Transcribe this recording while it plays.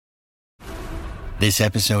This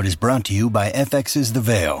episode is brought to you by FX's The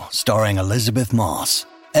Veil, starring Elizabeth Moss.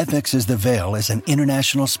 FX's The Veil is an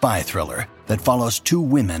international spy thriller that follows two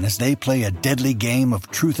women as they play a deadly game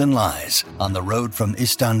of truth and lies on the road from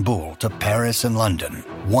Istanbul to Paris and London.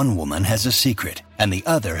 One woman has a secret, and the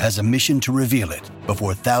other has a mission to reveal it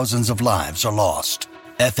before thousands of lives are lost.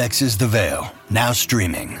 FX's The Veil, now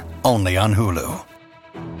streaming, only on Hulu.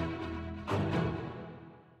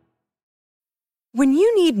 When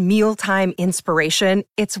you need mealtime inspiration,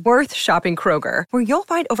 it's worth shopping Kroger, where you'll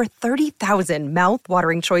find over 30,000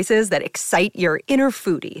 mouth-watering choices that excite your inner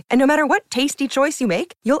foodie. And no matter what tasty choice you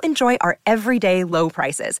make, you'll enjoy our everyday low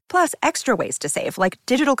prices, plus extra ways to save, like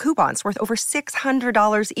digital coupons worth over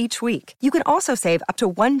 $600 each week. You can also save up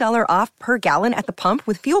to $1 off per gallon at the pump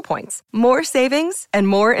with fuel points. More savings and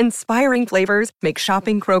more inspiring flavors make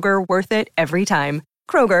shopping Kroger worth it every time.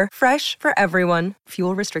 Kroger, fresh for everyone.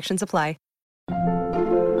 Fuel restrictions apply.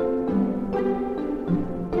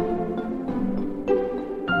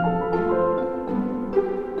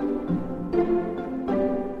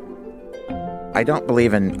 I don't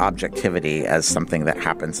believe in objectivity as something that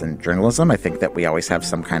happens in journalism. I think that we always have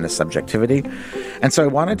some kind of subjectivity. And so I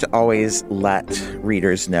wanted to always let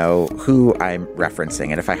readers know who I'm referencing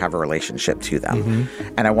and if I have a relationship to them.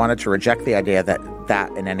 Mm-hmm. And I wanted to reject the idea that that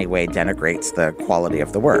in any way denigrates the quality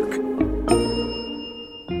of the work.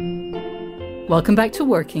 Welcome back to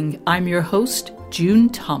Working. I'm your host, June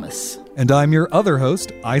Thomas. And I'm your other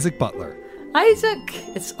host, Isaac Butler. Isaac,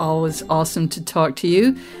 it's always awesome to talk to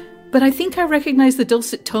you. But I think I recognize the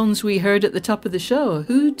dulcet tones we heard at the top of the show.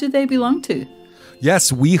 Who do they belong to?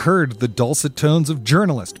 Yes, we heard the dulcet tones of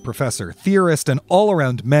journalist, professor, theorist, and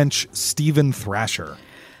all-around mensch, Steven Thrasher.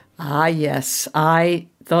 Ah, yes. I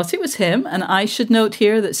thought it was him. And I should note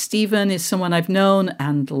here that Steven is someone I've known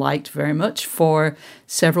and liked very much for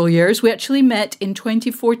several years. We actually met in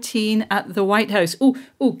 2014 at the White House. Oh,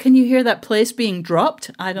 can you hear that place being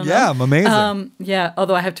dropped? I don't know. Yeah, amazing. Yeah,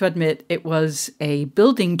 although I have to admit, it was a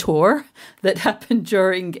building tour that happened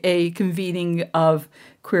during a convening of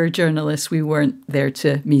queer journalists. We weren't there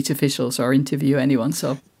to meet officials or interview anyone,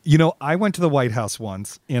 so... You know, I went to the White House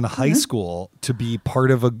once in high school to be part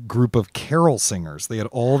of a group of carol singers. They had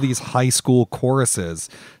all these high school choruses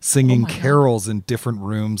singing carols in different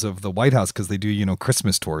rooms of the White House because they do,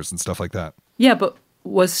 Christmas tours and stuff like that. Yeah, but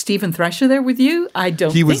was Steven Thrasher there with you? I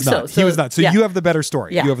don't think so. He was not. So you have the better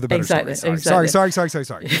story. Yeah, you have the better story. Exactly.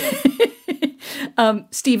 Sorry.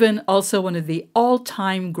 Steven, also one of the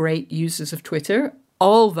all-time great users of Twitter.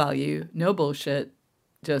 All value, no bullshit,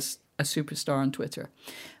 just a superstar on Twitter.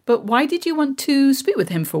 But why did you want to speak with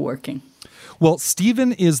him for Working? Well,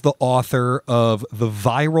 Steven is the author of The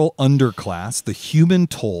Viral Underclass, The Human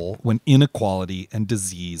Toll When Inequality and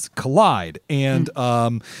Disease Collide. And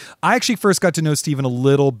I actually first got to know Steven a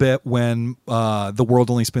little bit when The World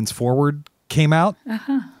Only Spins Forward came out.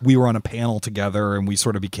 We were on a panel together and we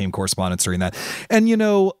sort of became correspondents during that. And,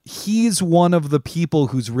 he's one of the people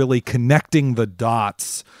who's really connecting the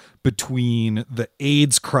dots between the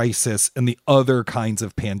AIDS crisis and the other kinds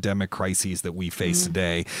of pandemic crises that we face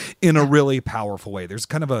today in a really powerful way. There's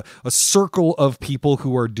kind of a circle of people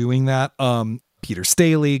who are doing that. Peter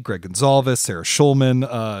Staley, Greg Gonzalez, Sarah Schulman,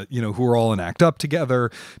 who are all in ACT UP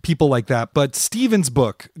together, people like that. But Steven's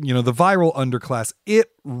book, The Viral Underclass,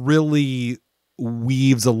 it really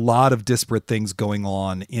weaves a lot of disparate things going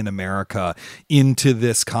on in America into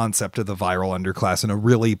this concept of the viral underclass in a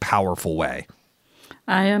really powerful way.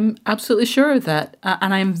 I am absolutely sure of that.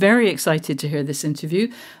 And I am very excited to hear this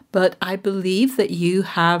interview. But I believe that you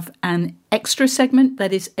have an extra segment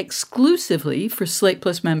that is exclusively for Slate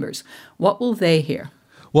Plus members. What will they hear?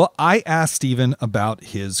 Well, I asked Steven about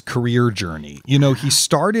his career journey. He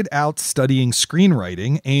started out studying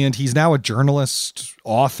screenwriting, and he's now a journalist,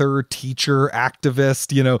 author, teacher,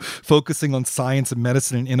 activist, focusing on science and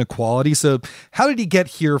medicine and inequality. So how did he get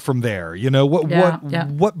here from there?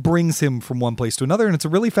 What brings him from one place to another? And it's a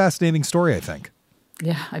really fascinating story, I think.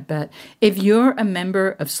 Yeah, I bet. If you're a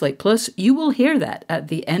member of Slate Plus, you will hear that at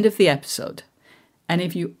the end of the episode. And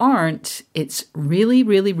if you aren't, it's really,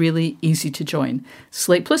 really, really easy to join.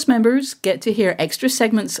 Slate Plus members get to hear extra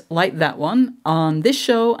segments like that one on this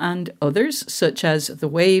show and others, such as The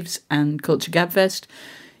Waves and Culture Gabfest.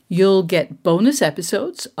 You'll get bonus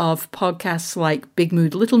episodes of podcasts like Big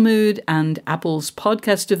Mood, Little Mood and Apple's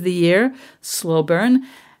Podcast of the Year, Slow Burn.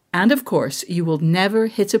 And of course, you will never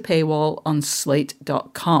hit a paywall on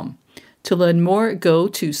slate.com. To learn more, go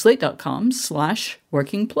to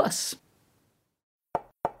slate.com/workingplus.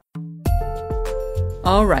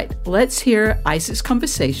 All right, let's hear Isaac's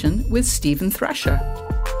conversation with Steven Thrasher.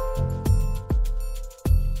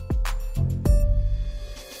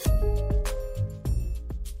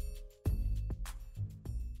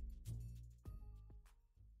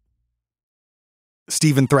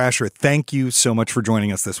 Stephen Thrasher, thank you so much for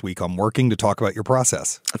joining us this week on Working to talk about your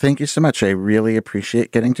process. Thank you so much. I really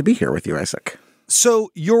appreciate getting to be here with you, Isaac. So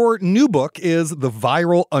your new book is The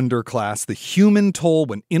Viral Underclass, The Human Toll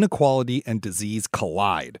When Inequality and Disease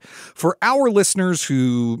Collide. For our listeners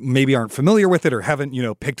who maybe aren't familiar with it or haven't,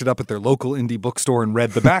 picked it up at their local indie bookstore and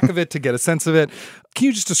read the back of it to get a sense of it, can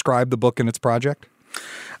you just describe the book and its project?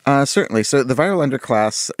 Certainly. So The Viral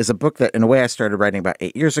Underclass is a book that, in a way, I started writing about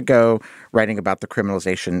 8 years ago, writing about the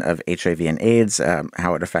criminalization of HIV and AIDS,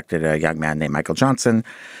 how it affected a young man named Michael Johnson.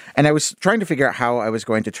 And I was trying to figure out how I was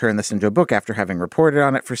going to turn this into a book after having reported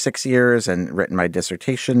on it for 6 years and written my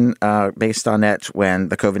dissertation based on it when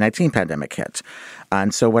the COVID-19 pandemic hit.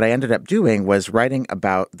 And so what I ended up doing was writing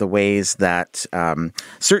about the ways that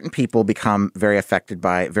certain people become very affected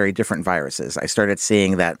by very different viruses. I started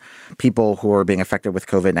seeing that people who were being affected with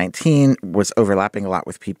COVID-19 was overlapping a lot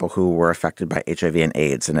with people who were affected by HIV and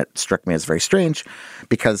AIDS. And it struck me as very strange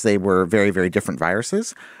because they were very, very different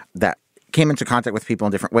viruses that came into contact with people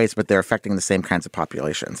in different ways, but they're affecting the same kinds of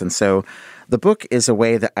populations. And so the book is a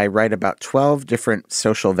way that I write about 12 different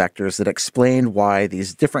social vectors that explain why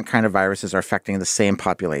these different kind of viruses are affecting the same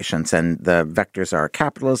populations. And the vectors are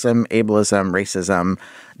capitalism, ableism, racism,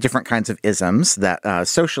 different kinds of isms that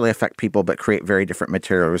socially affect people but create very different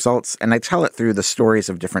material results. And I tell it through the stories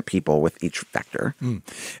of different people with each vector.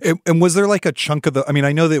 And was there like a chunk of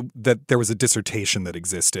I know that there was a dissertation that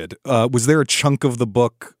existed. Was there a chunk of the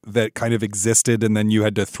book that kind of existed and then you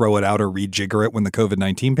had to throw it out or rejigger it when the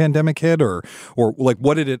COVID-19 pandemic hit? Or like,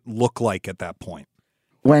 what did it look like at that point?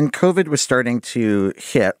 When COVID was starting to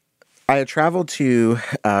hit, I had traveled to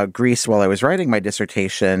Greece while I was writing my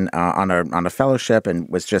dissertation on a fellowship and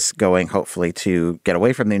was just going, hopefully, to get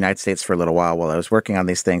away from the United States for a little while I was working on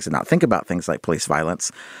these things and not think about things like police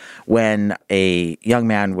violence, when a young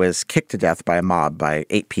man was kicked to death by a mob, by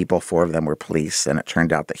 8 people. 4 of them were police, and it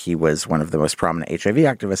turned out that he was one of the most prominent HIV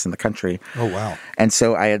activists in the country. Oh, wow. And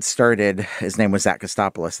so I had started, his name was Zach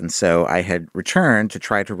Kostopoulos, and so I had returned to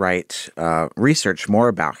try to write research more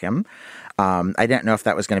about him. I didn't know if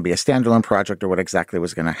that was going to be a standalone project or what exactly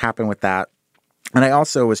was going to happen with that. And I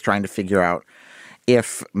also was trying to figure out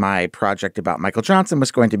if my project about Michael Johnson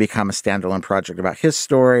was going to become a standalone project about his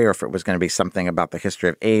story or if it was going to be something about the history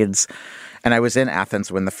of AIDS. And I was in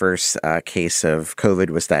Athens when the first case of COVID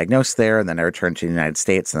was diagnosed there, and then I returned to the United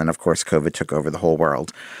States, and then, of course, COVID took over the whole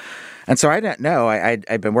world. And so I didn't know.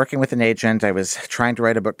 I'd been working with an agent. I was trying to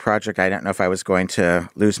write a book project. I didn't know if I was going to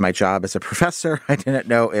lose my job as a professor. I didn't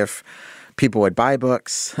know if people would buy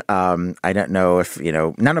books. I didn't know if,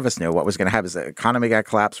 none of us knew what was going to happen. Is the economy going to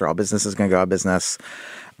collapse or all businesses going to go out of business?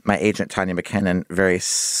 My agent, Tanya McKinnon, very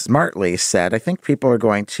smartly said, I think people are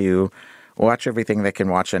going to watch everything they can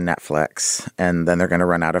watch on Netflix, and then they're going to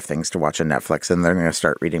run out of things to watch on Netflix, and they're going to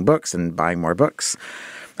start reading books and buying more books.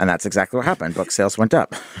 And that's exactly what happened. Book sales went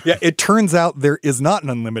up. Yeah, it turns out there is not an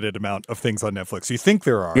unlimited amount of things on Netflix. You think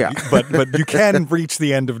there are, yeah. but you can reach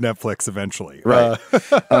the end of Netflix eventually. Right.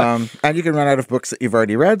 And you can run out of books that you've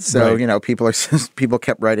already read. So, right. People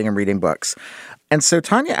kept writing and reading books. And so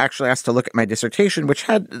Tanya actually asked to look at my dissertation, which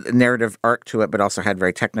had a narrative arc to it, but also had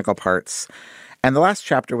very technical parts. And the last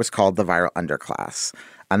chapter was called The Viral Underclass.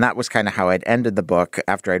 And that was kind of how I'd ended the book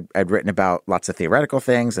after I'd written about lots of theoretical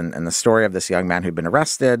things and the story of this young man who'd been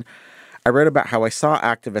arrested. I wrote about how I saw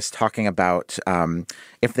activists talking about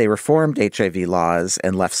if they reformed HIV laws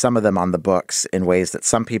and left some of them on the books in ways that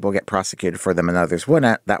some people get prosecuted for them and others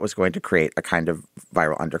wouldn't, that was going to create a kind of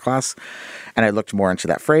viral underclass. And I looked more into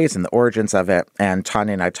that phrase and the origins of it. And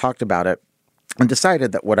Tanya and I talked about it and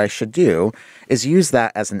decided that what I should do is use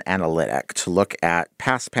that as an analytic to look at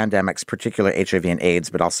past pandemics, particularly HIV and AIDS,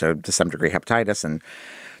 but also to some degree hepatitis and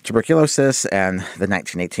tuberculosis and the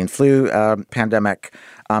 1918 flu pandemic,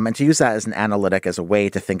 and to use that as an analytic, as a way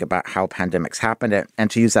to think about how pandemics happened, and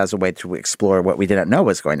to use that as a way to explore what we didn't know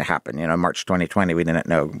was going to happen. March 2020, we didn't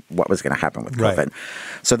know what was going to happen with COVID. Right.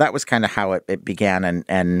 So that was kind of how it began,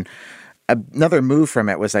 and another move from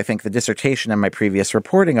it was, I think, the dissertation and my previous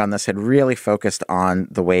reporting on this had really focused on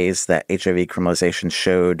the ways that HIV criminalization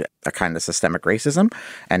showed a kind of systemic racism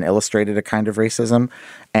and illustrated a kind of racism.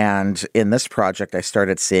 And in this project, I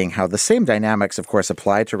started seeing how the same dynamics, of course,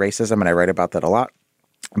 apply to racism, and I write about that a lot.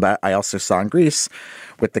 But I also saw in Greece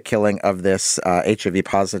with the killing of this HIV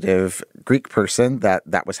positive Greek person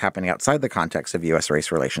that was happening outside the context of U.S.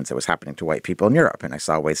 race relations. It was happening to white people in Europe, and I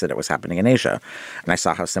saw ways that it was happening in Asia. And I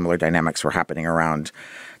saw how similar dynamics were happening around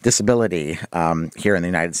disability here in the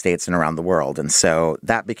United States and around the world. And so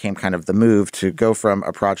that became kind of the move to go from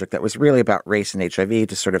a project that was really about race and HIV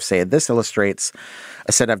to sort of say this illustrates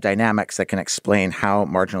a set of dynamics that can explain how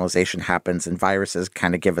marginalization happens, and viruses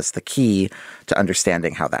kind of give us the key to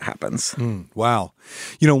understanding how that happens. Wow.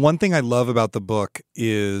 One thing I love about the book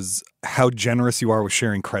is how generous you are with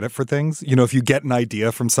sharing credit for things. If you get an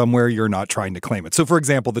idea from somewhere, you're not trying to claim it. So, for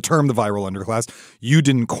example, the term the viral underclass, you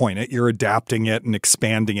didn't coin it. You're adapting it and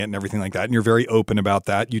expanding it and everything like that. And you're very open about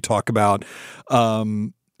that. You talk about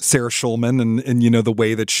Sarah Schulman and the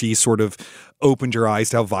way that she sort of opened your eyes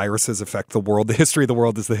to how viruses affect the world. The history of the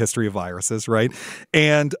world is the history of viruses, right?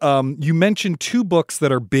 And you mentioned two books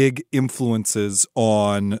that are big influences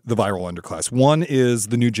on the viral underclass. One is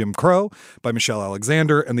The New Jim Crow by Michelle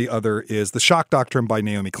Alexander, and the other is The Shock Doctrine by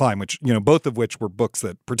Naomi Klein, which, both of which were books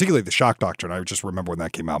that, particularly The Shock Doctrine, I just remember when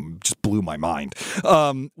that came out, just blew my mind.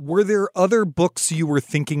 Were there other books you were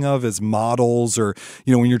thinking of as models, or,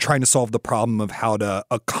 when you're trying to solve the problem of how to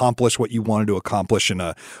accomplish what you wanted to accomplish in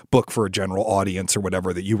a book for a general audience or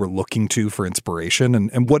whatever, that you were looking to for inspiration,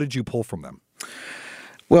 and what did you pull from them?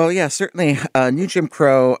 Well, yeah, certainly. New Jim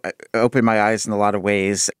Crow opened my eyes in a lot of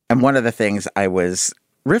ways. And one of the things I was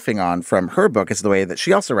riffing on from her book is the way that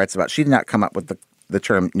she also writes about. She did not come up with the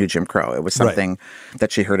term New Jim Crow. It was something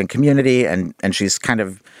that she heard in Community, and she's kind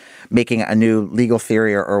of making a new legal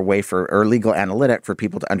theory or way or legal analytic for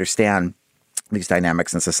people to understand these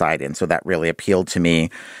dynamics in society. And so that really appealed to me.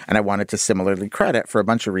 And I wanted to similarly credit, for a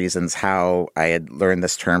bunch of reasons, how I had learned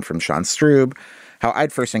this term from Sean Strube, how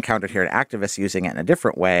I'd first encountered here an activist using it in a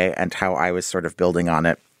different way, and how I was sort of building on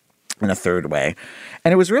it in a third way.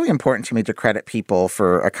 And it was really important to me to credit people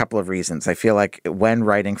for a couple of reasons. I feel like when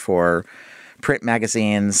writing for print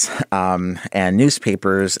magazines and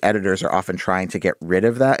newspapers, editors are often trying to get rid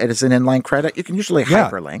of that. It is an inline credit. You can usually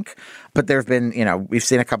hyperlink, but there have been, we've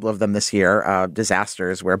seen a couple of them this year,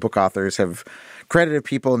 disasters where book authors have credited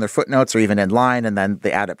people in their footnotes or even in line, and then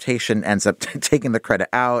the adaptation ends up taking the credit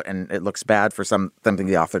out, and it looks bad for something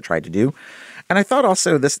the author tried to do. And I thought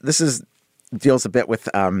also this deals a bit with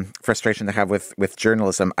frustration to have with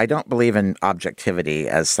journalism. I don't believe in objectivity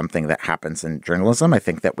as something that happens in journalism. I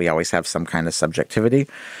think that we always have some kind of subjectivity.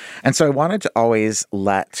 And so I wanted to always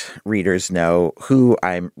let readers know who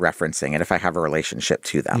I'm referencing and if I have a relationship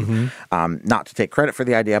to them. Not to take credit for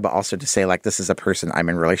the idea, but also to say, like, this is a person I'm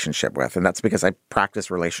in relationship with. And that's because I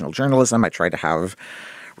practice relational journalism. I try to have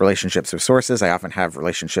relationships with sources. I often have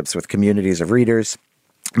relationships with communities of readers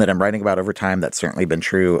that I'm writing about over time. That's certainly been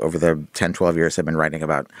true over the 10, 12 years I've been writing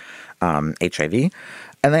about HIV.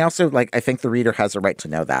 And they also, I think the reader has a right to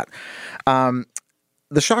know that.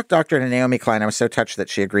 The Shock Doctrine and Naomi Klein, I was so touched that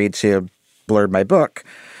she agreed to blurb my book,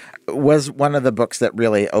 was one of the books that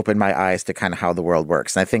really opened my eyes to kind of how the world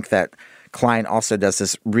works. And I think that Klein also does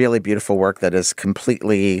this really beautiful work that is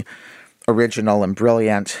completely original and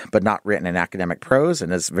brilliant, but not written in academic prose,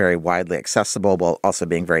 and is very widely accessible while also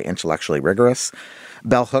being very intellectually rigorous.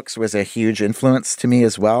 Bell Hooks was a huge influence to me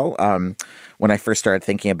as well. When I first started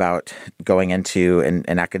thinking about going into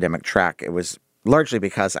an academic track, it was largely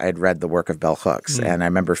because I had read the work of Bell Hooks. And I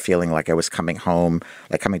remember feeling like I was coming home,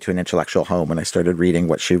 like coming to an intellectual home when I started reading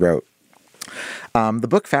what she wrote. The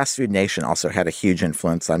book Fast Food Nation also had a huge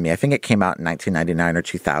influence on me. I think it came out in 1999 or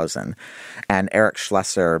 2000. And Eric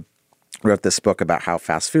Schlesser wrote this book about how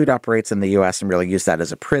fast food operates in the U.S. and really used that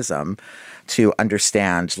as a prism to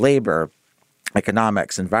understand labor,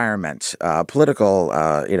 economics, environment, political,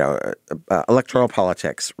 electoral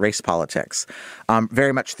politics, race politics,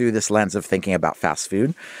 very much through this lens of thinking about fast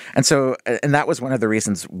food. And so, and that was one of the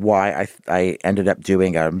reasons why I ended up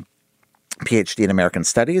doing a PhD in American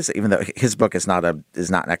Studies, even though his book is not an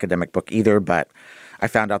academic book either, but I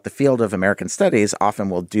found out the field of American Studies often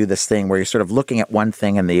will do this thing where you're sort of looking at one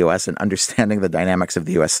thing in the U.S. and understanding the dynamics of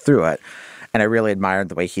the U.S. through it. And I really admired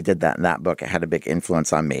the way he did that in that book. It had a big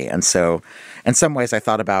influence on me. And so in some ways, I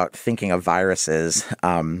thought about thinking of viruses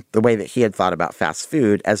the way that he had thought about fast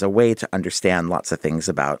food as a way to understand lots of things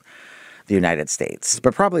about the United States.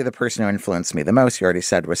 But probably the person who influenced me the most, you already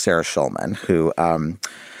said, was Sarah Schulman, who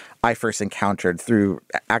I first encountered through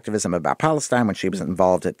activism about Palestine when she was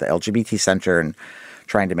involved at the LGBT Center and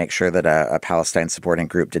trying to make sure that a Palestine supporting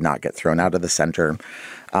group did not get thrown out of the center.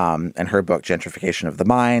 And her book, Gentrification of the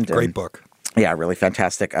Mind. Great book. Yeah, really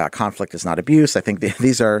fantastic. Conflict is Not Abuse. I think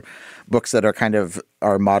these are books that are kind of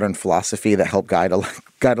our modern philosophy that help guide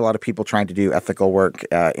a lot of people trying to do ethical work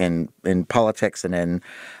in politics and in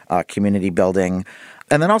community building.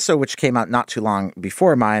 And then also, which came out not too long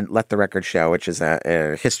before mine, Let the Record Show, which is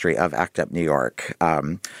a history of ACT UP New York.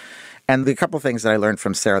 And the couple things that I learned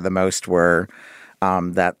from Sarah the most were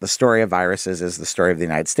that the story of viruses is the story of the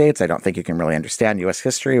United States. I don't think you can really understand U.S.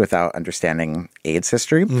 history without understanding AIDS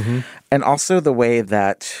history. And also the way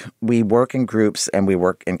that we work in groups and we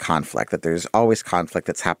work in conflict, that there's always conflict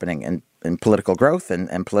that's happening in political growth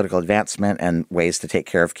and political advancement and ways to take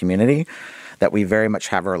care of community, that we very much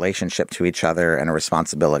have a relationship to each other and a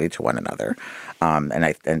responsibility to one another.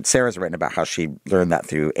 And Sarah's written about how she learned that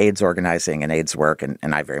through AIDS organizing and AIDS work, and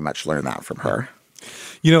I very much learned that from her.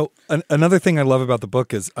 You know, another thing I love about the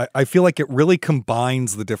book is I feel like it really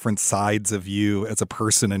combines the different sides of you as a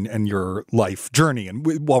person and your life journey. And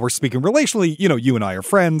while we're speaking relationally, you know, you and I are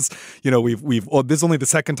friends. You know, this is only the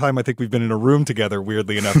second time I think we've been in a room together,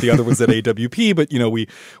 weirdly enough. The other was at AWP, but, you know,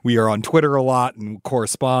 we are on Twitter a lot and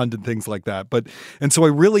correspond and things like that. And so I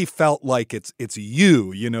really felt like it's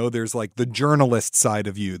you know, there's like the journalist side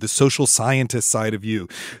of you, the social scientist side of you,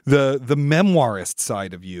 the memoirist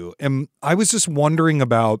side of you. And I was just wondering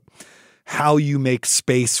about how you make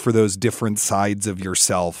space for those different sides of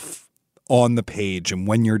yourself on the page and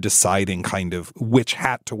when you're deciding kind of which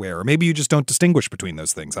hat to wear. Or maybe you just don't distinguish between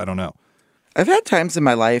those things. I don't know. I've had times in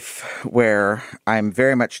my life where I'm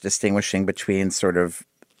very much distinguishing between sort of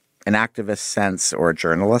an activist sense or a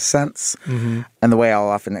journalist sense. And the way I'll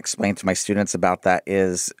often explain to my students about that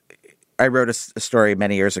is I wrote a story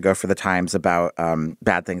many years ago for the Times about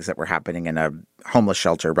bad things that were happening in a homeless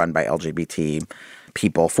shelter run by LGBT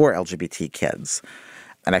people for LGBT kids.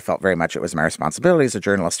 And I felt very much it was my responsibility as a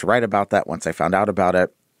journalist to write about that once I found out about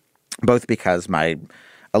it, both because my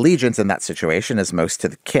allegiance in that situation is most to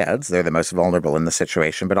the kids. They're the most vulnerable in the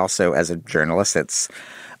situation. But also as a journalist, it's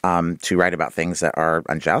to write about things that are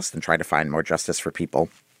unjust and try to find more justice for people.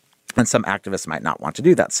 And some activists might not want to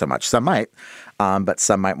do that so much. Some might, but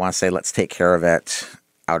some might want to say, let's take care of it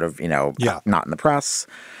out of, not in the press.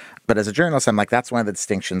 But as a journalist, I'm like, that's one of the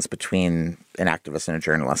distinctions between an activist and a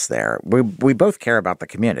journalist there. We both care about the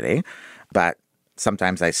community, but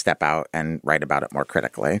sometimes I step out and write about it more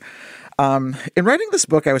critically. In writing this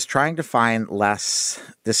book, I was trying to find less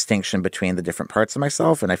distinction between the different parts of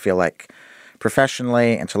myself. And I feel like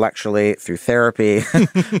professionally, intellectually, through therapy,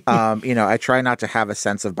 I try not to have a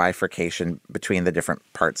sense of bifurcation between the different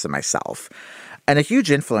parts of myself. And a huge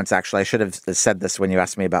influence, actually, I should have said this when you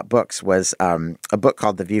asked me about books, was a book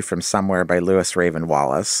called The View from Somewhere by Louis Raven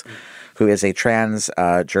Wallace, who is a trans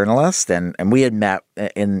journalist. And we had met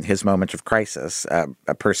in his moment of crisis.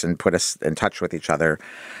 A person put us in touch with each other.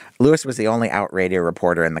 Louis was the only out radio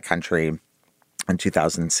reporter in the country in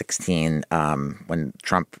 2016 when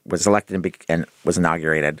Trump was elected and was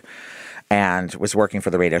inaugurated, and was working for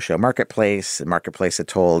the radio show Marketplace. And Marketplace had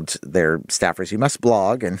told their staffers, you must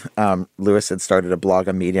blog. And Louis had started a blog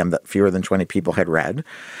on Medium that fewer than 20 people had read,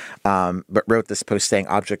 but wrote this post saying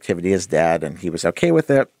objectivity is dead, and he was okay with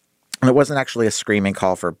it. And it wasn't actually a screaming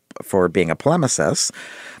call for being a polemicist,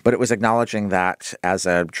 but it was acknowledging that as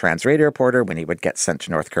a trans radio reporter, when he would get sent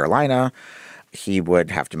to North Carolina, he would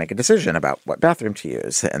have to make a decision about what bathroom to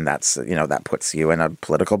use. And that's, that puts you in a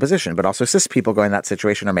political position. But also cis people going in that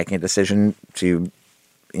situation are making a decision to,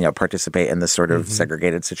 participate in this sort of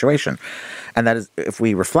segregated situation. And that is, if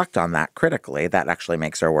we reflect on that critically, that actually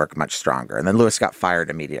makes our work much stronger. And then Louis got fired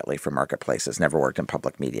immediately from Marketplaces, never worked in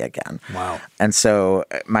public media again. Wow. And so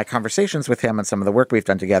my conversations with him and some of the work we've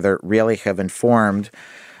done together really have informed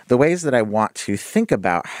the ways that I want to think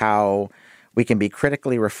about how we can be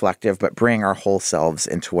critically reflective, but bring our whole selves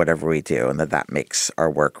into whatever we do, and that makes our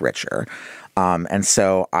work richer. And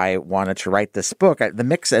so I wanted to write this book. The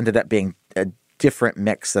mix ended up being a different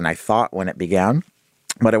mix than I thought when it began,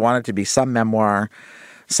 but I wanted to be some memoir,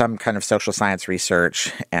 some kind of social science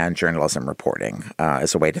research, and journalism reporting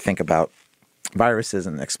as a way to think about viruses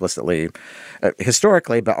and explicitly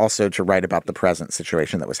historically, but also to write about the present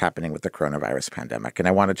situation that was happening with the coronavirus pandemic. And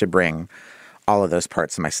I wanted to bring all of those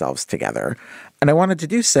parts of myself together. And I wanted to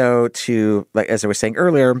do so to, like, as I was saying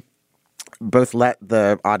earlier, both let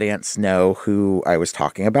the audience know who I was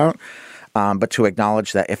talking about, but to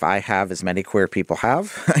acknowledge that if I have, as many queer people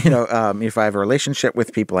have, if I have a relationship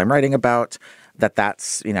with people I'm writing about,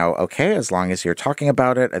 that's, okay, as long as you're talking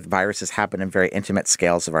about it. Viruses happen in very intimate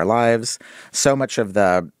scales of our lives. So much of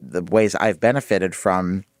the ways I've benefited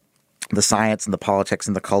from the science and the politics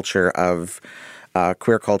and the culture of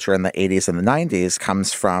queer culture in the 80s and the 90s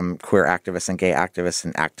comes from queer activists and gay activists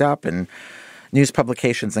and ACT UP and news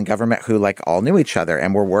publications and government who all knew each other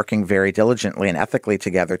and were working very diligently and ethically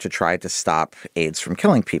together to try to stop AIDS from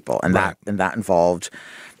killing people. And that involved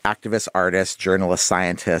activists, artists, journalists,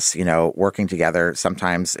 scientists, working together.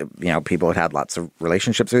 Sometimes, people had had lots of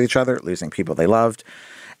relationships with each other, losing people they loved.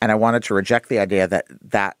 And I wanted to reject the idea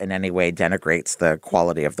that in any way denigrates the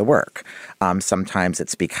quality of the work. Sometimes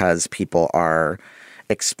it's because people are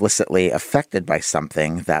explicitly affected by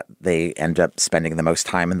something that they end up spending the most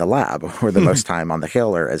time in the lab or the most time on the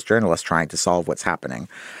Hill or as journalists trying to solve what's happening.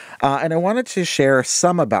 And I wanted to share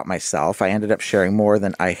some about myself. I ended up sharing more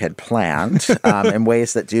than I had planned in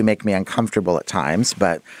ways that do make me uncomfortable at times.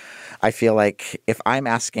 But I feel like if I'm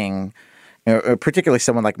asking, particularly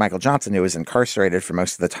someone like Michael Johnson, who was incarcerated for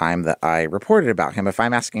most of the time that I reported about him, if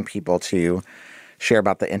I'm asking people to share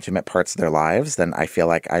about the intimate parts of their lives, then I feel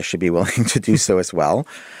like I should be willing to do so as well.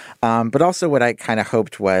 But also what I kind of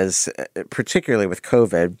hoped was, particularly with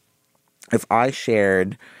COVID, if I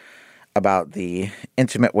shared about the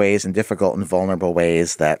intimate ways and difficult and vulnerable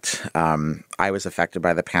ways that I was affected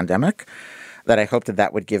by the pandemic, that I hoped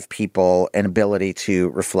that would give people an ability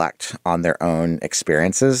to reflect on their own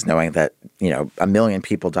experiences, knowing that, 1 million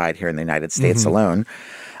people died here in the United States alone.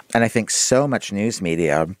 And I think so much news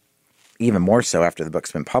media, even more so after the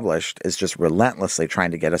book's been published, is just relentlessly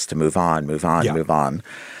trying to get us to move on.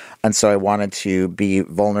 And so I wanted to be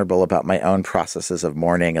vulnerable about my own processes of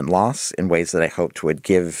mourning and loss in ways that I hoped would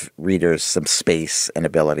give readers some space and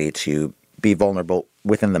ability to be vulnerable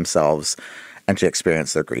within themselves and to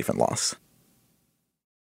experience their grief and loss.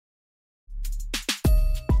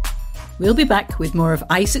 We'll be back with more of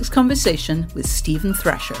Isaac's conversation with Stephen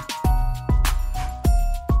Thrasher.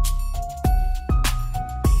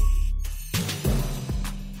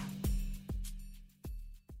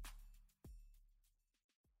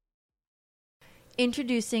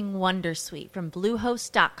 Introducing Wondersuite from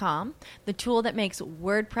Bluehost.com, the tool that makes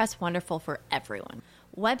WordPress wonderful for everyone.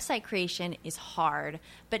 Website creation is hard,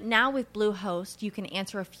 but now with Bluehost, you can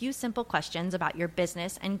answer a few simple questions about your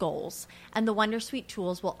business and goals, and the Wondersuite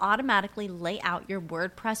tools will automatically lay out your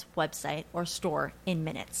WordPress website or store in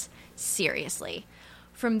minutes. Seriously.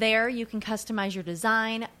 From there, you can customize your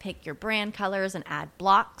design, pick your brand colors, and add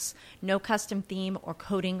blocks. No custom theme or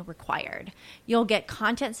coding required. You'll get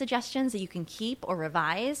content suggestions that you can keep or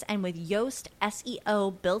revise, and with Yoast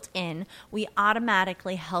SEO built in, we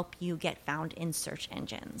automatically help you get found in search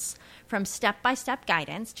engines. From step-by-step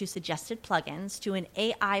guidance to suggested plugins to an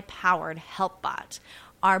AI-powered help bot,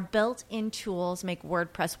 our built-in tools make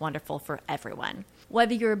WordPress wonderful for everyone.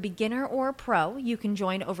 Whether you're a beginner or a pro, you can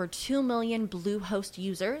join over 2 million Bluehost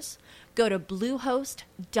users. Go to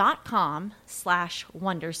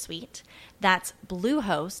bluehost.com/wondersuite. That's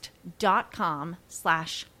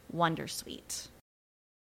bluehost.com/wondersuite.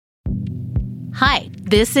 Hi,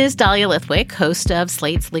 this is Dahlia Lithwick, host of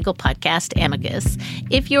Slate's legal podcast, Amicus.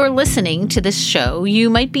 If you're listening to this show, you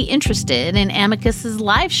might be interested in Amicus's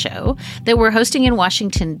live show that we're hosting in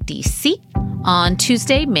Washington, D.C. on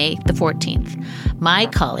Tuesday, May the 14th. My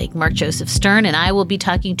colleague, Mark Joseph Stern, and I will be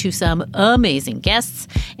talking to some amazing guests,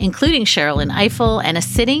 including Sherrilyn Ifill and a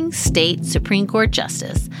sitting state Supreme Court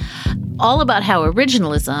justice, all about how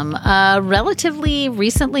originalism, a relatively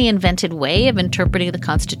recently invented way of interpreting the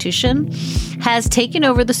Constitution, has taken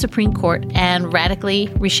over the Supreme Court and radically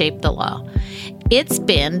reshaped the law. It's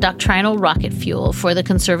been doctrinal rocket fuel for the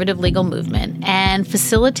conservative legal movement and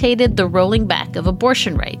facilitated the rolling back of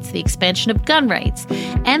abortion rights, the expansion of gun rights,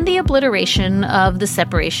 and the obliteration of the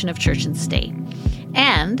separation of church and state.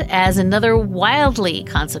 And as another wildly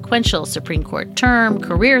consequential Supreme Court term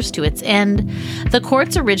careers to its end, the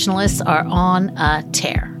court's originalists are on a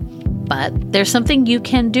tear. But there's something you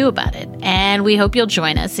can do about it, and we hope you'll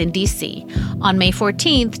join us in D.C. on May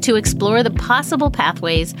 14th to explore the possible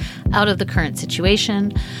pathways out of the current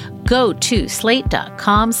situation. Go to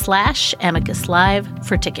slate.com/Amicus Live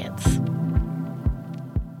for tickets.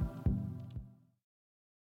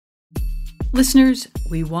 Listeners,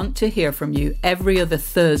 we want to hear from you. Every other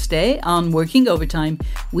Thursday on Working Overtime,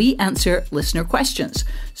 we answer listener questions.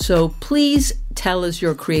 So please tell us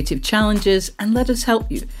your creative challenges and let us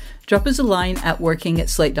help you. Drop us a line at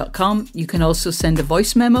working@slate.com. You can also send a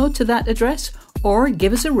voice memo to that address or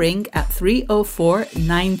give us a ring at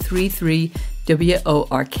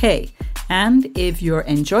 304-933-WORK. And if you're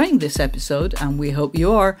enjoying this episode, and we hope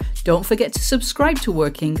you are, don't forget to subscribe to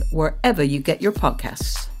Working wherever you get your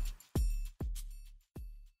podcasts.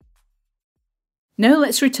 Now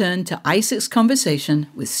let's return to Isaac's conversation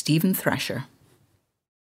with Stephen Thrasher.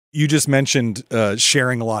 You just mentioned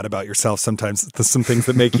sharing a lot about yourself. Sometimes some things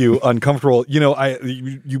that make you uncomfortable.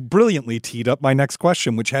 You brilliantly teed up my next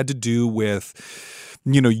question, which had to do with,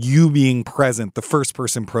 you being present, the first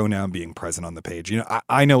person pronoun being present on the page.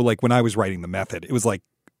 I know, like when I was writing the method, it was like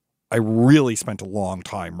I really spent a long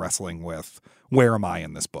time wrestling with, where am I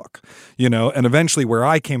in this book? And eventually where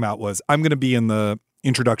I came out was, I'm going to be in the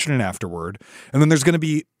introduction and afterword. And then there's going to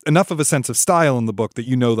be enough of a sense of style in the book that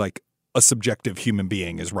like a subjective human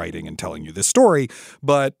being is writing and telling you this story.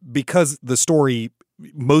 But because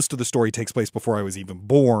most of the story takes place before I was even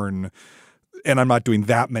born, and I'm not doing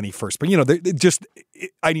that many first, but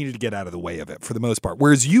I needed to get out of the way of it for the most part.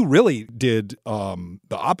 Whereas you really did the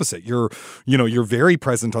opposite. You're very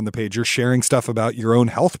present on the page. You're sharing stuff about your own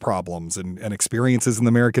health problems and experiences in the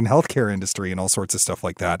American healthcare industry and all sorts of stuff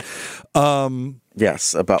like that.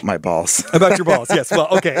 Yes, about my balls. About your balls. Yes. Well,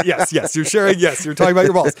 okay. Yes. You're sharing. Yes. You're talking about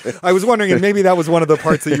your balls. I was wondering, and maybe that was one of the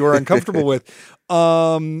parts that you were uncomfortable with.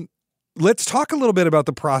 Let's talk a little bit about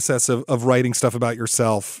the process of writing stuff about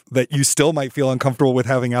yourself that you still might feel uncomfortable with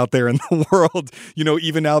having out there in the world,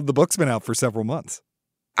 even now the book's been out for several months.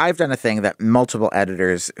 I've done a thing that multiple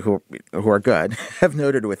editors who are good have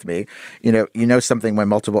noted with me. You know something when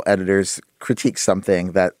multiple editors critique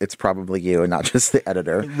something, that it's probably you and not just the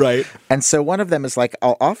editor. Right. And so one of them is like,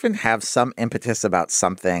 I'll often have some impetus about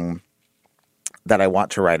something that I want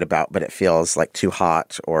to write about, but it feels like too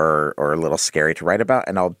hot or a little scary to write about.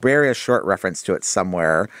 And I'll bury a short reference to it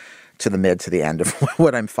somewhere to the mid to the end of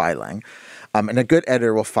what I'm filing. And a good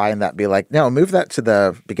editor will find that, be like, no, move that to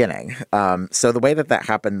the beginning. So the way that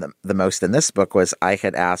happened the most in this book was I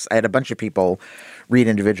had a bunch of people read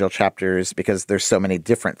individual chapters because there's so many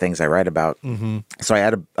different things I write about. Mm-hmm. So I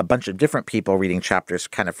had a bunch of different people reading chapters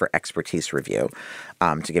kind of for expertise review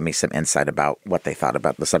to give me some insight about what they thought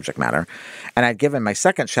about the subject matter. And I'd given my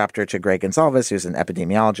second chapter to Greg Gonzalez, who's an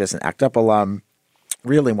epidemiologist and ACT UP alum,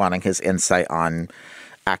 really wanting his insight on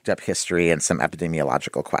ACT UP history and some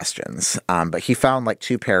epidemiological questions. But he found like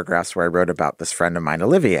 2 paragraphs where I wrote about this friend of mine,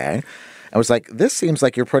 Olivier. I was like, this seems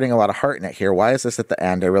like you're putting a lot of heart in it here. Why is this at the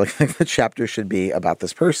end? I really think the chapter should be about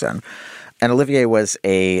this person. And Olivier was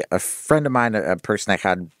a friend of mine, a person I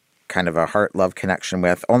had kind of a heart-love connection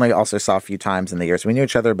with, only also saw a few times in the years we knew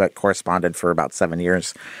each other, but corresponded for about 7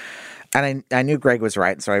 years. And I knew Greg was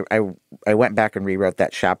right. So I went back and rewrote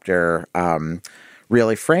that chapter,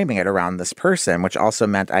 really framing it around this person, which also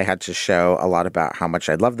meant I had to show a lot about how much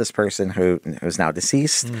I love this person who's now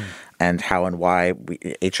deceased and how and why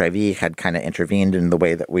HIV had kind of intervened in the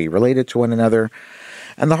way that we related to one another.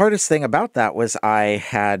 And the hardest thing about that was I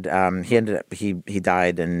had, he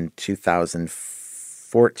died in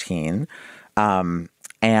 2014.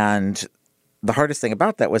 And the hardest thing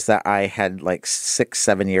about that was that I had like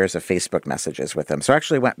 6-7 years of Facebook messages with him. So I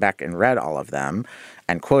actually went back and read all of them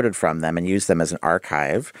and quoted from them and used them as an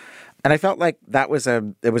archive. And I felt like it was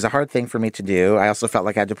a hard thing for me to do. I also felt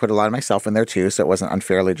like I had to put a lot of myself in there too. So it wasn't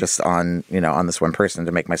unfairly just on this one person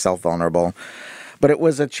to make myself vulnerable. But it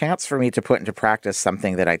was a chance for me to put into practice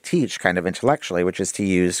something that I teach kind of intellectually, which is to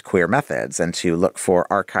use queer methods and to look for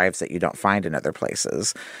archives that you don't find in other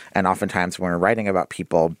places. And oftentimes when we're writing about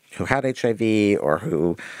people who had HIV or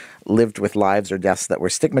who lived with lives or deaths that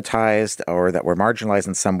were stigmatized or that were marginalized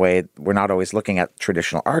in some way, we're not always looking at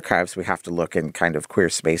traditional archives. We have to look in kind of queer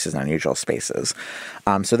spaces and unusual spaces.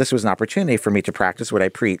 So this was an opportunity for me to practice what I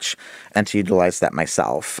preach and to utilize that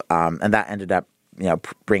myself. And that ended up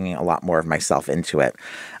bringing a lot more of myself into it.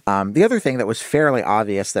 The other thing that was fairly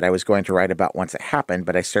obvious that I was going to write about once it happened,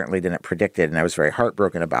 but I certainly didn't predict it, and I was very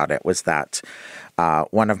heartbroken about it, was that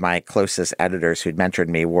one of my closest editors who'd mentored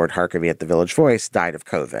me, Ward Harkavy at The Village Voice, died of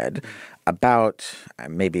COVID about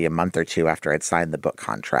maybe a month or two after I'd signed the book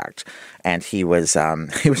contract. And he was a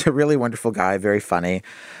really wonderful guy, very funny.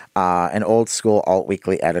 An old school alt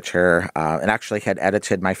weekly editor, and actually had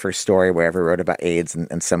edited my first story where I ever wrote about AIDS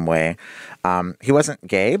in some way. He wasn't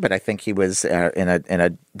gay, but I think he was in a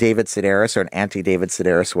David Sedaris or an anti-David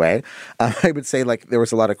Sedaris way. I would say like there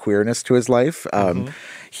was a lot of queerness to his life.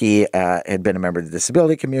 He had been a member of the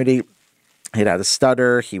disability community. He had a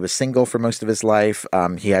stutter. He was single for most of his life.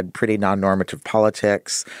 He had pretty non-normative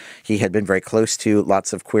politics. He had been very close to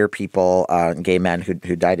lots of queer people, gay men who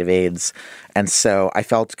died of AIDS. And so I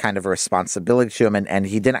felt kind of a responsibility to him. And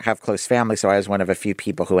he didn't have close family, so I was one of a few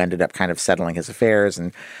people who ended up kind of settling his affairs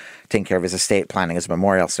and taking care of his estate, planning his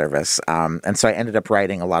memorial service. And so I ended up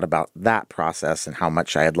writing a lot about that process and how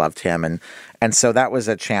much I had loved him. And so that was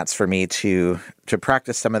a chance for me to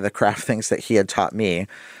practice some of the craft things that he had taught me.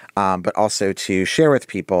 But also to share with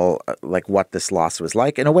people like what this loss was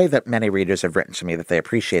like in a way that many readers have written to me that they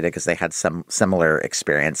appreciated because they had some similar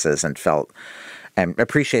experiences and felt and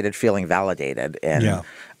appreciated feeling validated in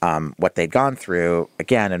what they'd gone through,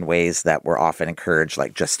 again, in ways that were often encouraged,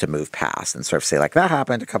 like just to move past and sort of say, like, that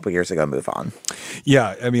happened a couple of years ago, move on.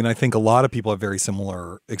 Yeah. I mean, I think a lot of people have very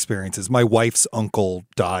similar experiences. My wife's uncle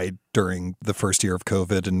died during the first year of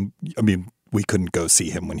COVID. And I mean, we couldn't go see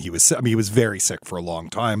him when he was sick. I mean, he was very sick for a long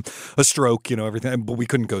time, a stroke, everything, but we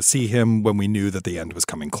couldn't go see him when we knew that the end was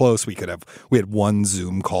coming close. We had one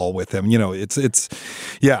Zoom call with him.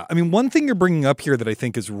 Yeah. I mean, one thing you're bringing up here that I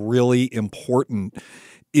think is really important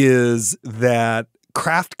is that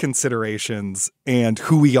craft considerations and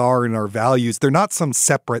who we are and our values, they're not some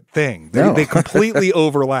separate thing. They completely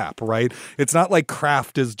overlap, right? It's not like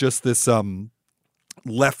craft is just this,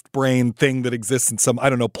 left brain thing that exists in some, I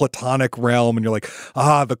don't know, platonic realm. And you're like,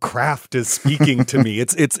 the craft is speaking to me.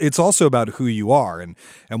 It's also about who you are and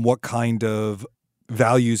what kind of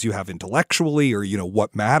values you have intellectually or,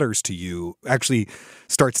 what matters to you actually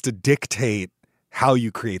starts to dictate how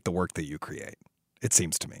you create the work that you create, it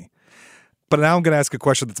seems to me. But now I'm going to ask a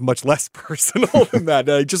question that's much less personal than that.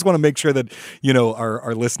 I just want to make sure that,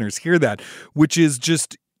 our listeners hear that, which is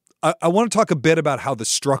just, I want to talk a bit about how the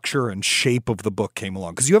structure and shape of the book came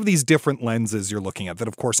along, because you have these different lenses you're looking at that,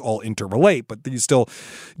 of course, all interrelate. But you still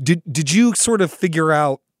did you sort of figure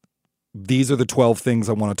out these are the 12 things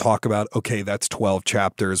I want to talk about? Okay, that's 12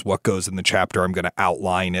 chapters. What goes in the chapter? I'm going to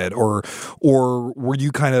outline it, or were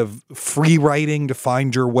you kind of free writing to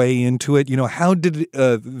find your way into it? How did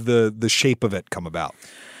the shape of it come about?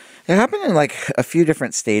 It happened in like a few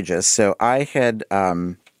different stages. So I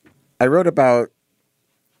wrote about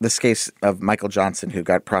this case of Michael Johnson, who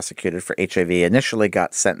got prosecuted for HIV, initially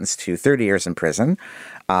got sentenced to 30 years in prison,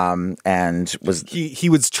 and was he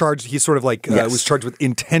was charged. He sort of like was charged with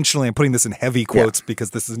intentionally. I'm putting this in heavy quotes because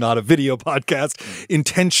this is not a video podcast.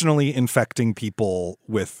 Intentionally infecting people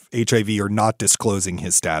with HIV or not disclosing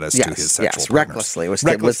his status to his sexual partners. Recklessly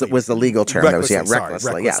was the legal term.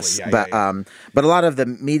 Recklessly. Yes. But a lot of the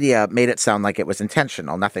media made it sound like it was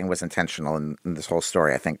intentional. Nothing was intentional in this whole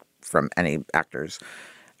story, I think, from any actors.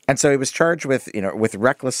 And so he was charged with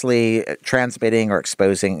recklessly transmitting or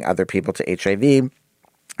exposing other people to HIV.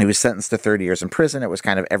 He was sentenced to 30 years in prison. It was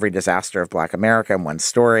kind of every disaster of Black America in one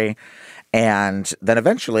story. And then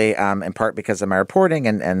eventually, in part because of my reporting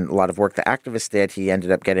and a lot of work the activists did, he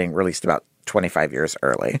ended up getting released about 25 years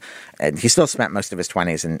early. And he still spent most of his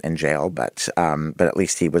 20s in jail, but at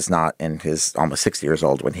least he was not in his almost 60 years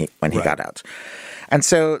old when he got out. And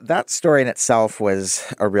so that story in itself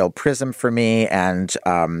was a real prism for me, and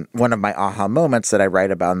one of my aha moments that I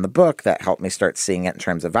write about in the book that helped me start seeing it in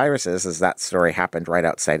terms of viruses is that story happened right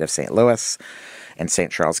outside of St. Louis in St.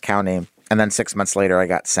 Charles County. And then 6 months later, I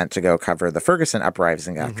got sent to go cover the Ferguson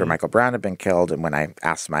uprising after Michael Brown had been killed. And when I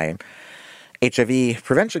asked my HIV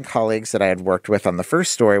prevention colleagues that I had worked with on the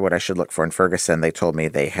first story what I should look for in Ferguson, they told me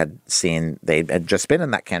they had just been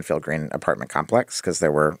in that Canfield Green apartment complex because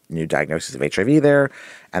there were new diagnoses of HIV there,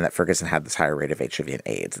 and that Ferguson had this higher rate of HIV and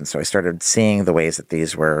AIDS. And so I started seeing the ways that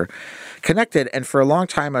these were connected. And for a long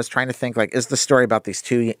time, I was trying to think, like, is the story about these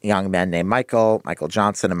two young men named Michael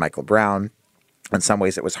Johnson and Michael Brown? In some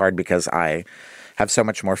ways, it was hard because I have so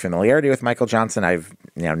much more familiarity with Michael Johnson. I've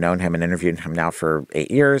known him and interviewed him now for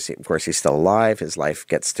 8 years. Of course, he's still alive. His life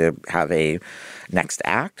gets to have a next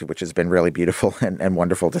act, which has been really beautiful and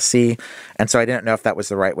wonderful to see. And so I didn't know if that was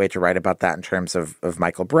the right way to write about that in terms of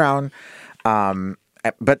Michael Brown.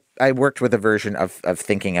 But I worked with a version of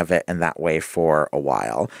thinking of it in that way for a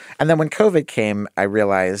while. And then when COVID came, I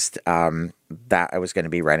realized that I was going to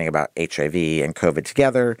be writing about HIV and COVID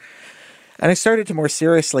together. And I started to more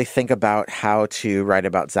seriously think about how to write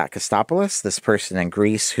about Zach Kostopoulos, this person in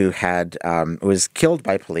Greece who was killed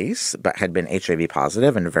by police, but had been HIV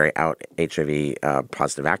positive and a very out HIV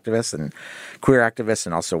positive activist and queer activist,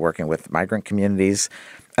 and also working with migrant communities.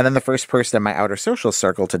 And then the first person in my outer social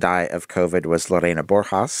circle to die of COVID was Lorena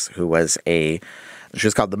Borjas, who was she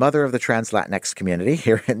was called the mother of the trans Latinx community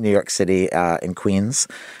here in New York City in Queens,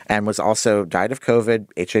 and was also died of COVID,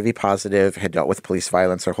 HIV positive, had dealt with police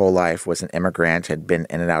violence her whole life, was an immigrant, had been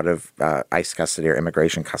in and out of ICE custody or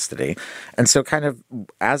immigration custody. And so kind of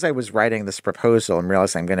as I was writing this proposal and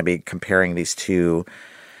realizing I'm going to be comparing these two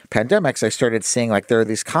pandemics, I started seeing like there are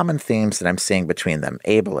these common themes that I'm seeing between them: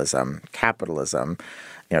 ableism, capitalism,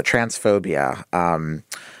 transphobia,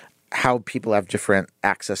 how people have different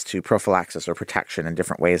access to prophylaxis or protection in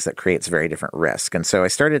different ways that creates very different risk. And so I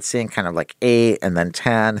started seeing kind of like 8 and then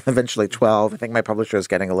 10, eventually 12. I think my publisher was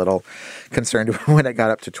getting a little concerned when it got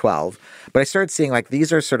up to 12. But I started seeing like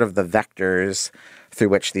these are sort of the vectors through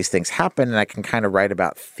which these things happen, and I can kind of write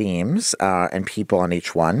about themes and people on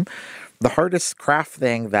each one. The hardest craft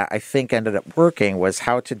thing that I think ended up working was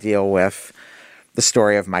how to deal with the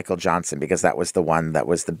story of Michael Johnson, because that was the one that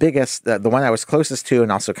was the biggest, the one I was closest to,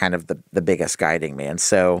 and also kind of the biggest guiding me. And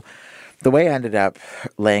so the way I ended up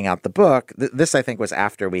laying out the book, this I think was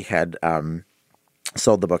after we had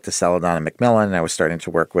sold the book to Celadon and Macmillan, and I was starting to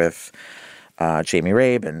work with Jamie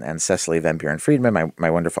Rabe and Cecily Van Buren-Friedman, my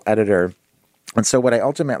wonderful editor. And so what I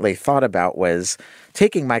ultimately thought about was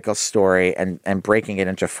taking Michael's story and breaking it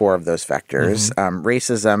into 4 of those vectors.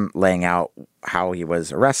 Racism, laying out how he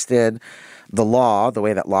was arrested. The law, the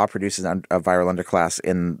way that law produces a viral underclass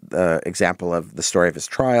in the example of the story of his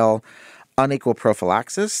trial. Unequal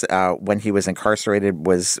prophylaxis, when he was incarcerated,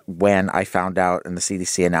 was when I found out and the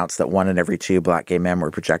CDC announced that 1 in every 2 Black gay men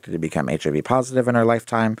were projected to become HIV positive in our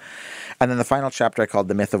lifetime. And then the final chapter I called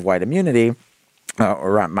The Myth of White Immunity,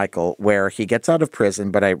 around Michael, where he gets out of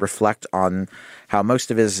prison, but I reflect on how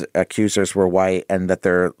most of his accusers were white and that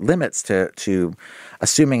there are limits to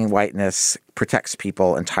assuming whiteness protects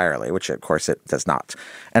people entirely, which of course it does not.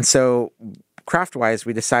 And so craft-wise,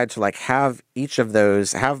 we decided to have each of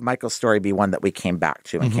those, have Michael's story be one that we came back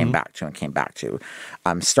to and came back to and came back to,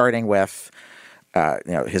 starting with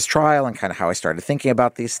his trial and kind of how I started thinking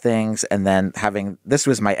about these things. And then this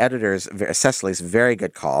was my editor's, Cecily's very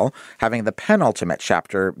good call, having the penultimate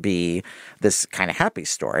chapter be this kind of happy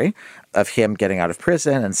story of him getting out of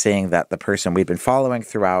prison and seeing that the person we've been following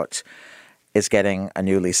throughout is getting a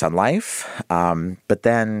new lease on life. But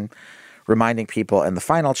then reminding people in the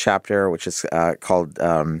final chapter, which is called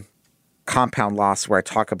Compound Loss, where I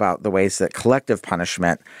talk about the ways that collective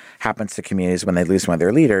punishment happens to communities when they lose one of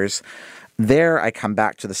their leaders. There, I come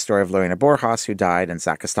back to the story of Lorena Borjas, who died, and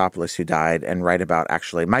Zach Kostopoulos, who died, and write about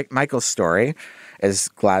actually Michael's story. As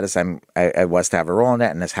glad as I was to have a role in it,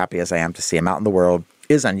 and as happy as I am to see him out in the world,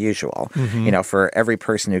 is unusual. For every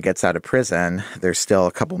person who gets out of prison, there's still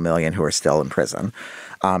a couple million who are still in prison.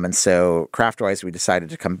 And so, craft-wise, we decided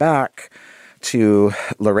to come back to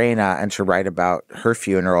Lorena and to write about her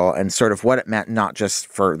funeral and sort of what it meant, not just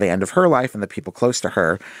for the end of her life and the people close to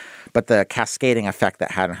her, but the cascading effect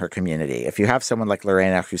that had in her community. If you have someone like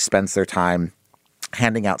Lorena who spends their time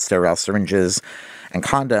handing out sterile syringes and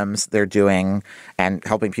condoms, they're doing and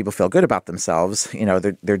helping people feel good about themselves.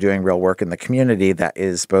 They're doing real work in the community that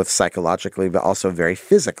is both psychologically but also very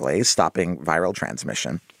physically stopping viral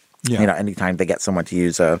transmission. Yeah. Anytime they get someone to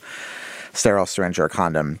use a sterile syringe or a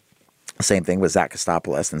condom. Same thing with Zach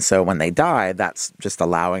Kostopoulos. And so when they die, that's just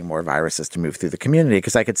allowing more viruses to move through the community.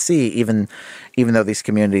 Because I could see even though these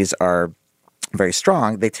communities are very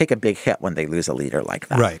strong, they take a big hit when they lose a leader like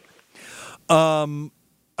that. Right.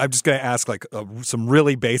 I'm just going to ask some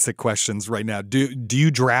really basic questions right now. Do you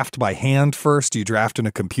draft by hand first? Do you draft in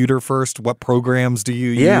a computer first? What programs do you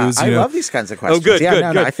use? I love these kinds of questions. Oh, good,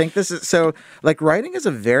 good. I think this is so. Writing is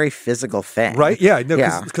a very physical thing, right? Yeah, no,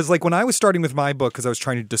 because when I was starting with my book, because I was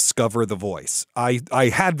trying to discover the voice,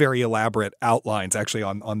 I had very elaborate outlines actually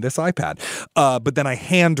on this iPad, but then I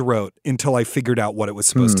hand wrote until I figured out what it was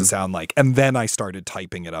supposed to sound like, and then I started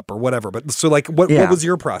typing it up or whatever. But so what was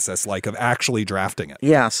your process like of actually drafting it?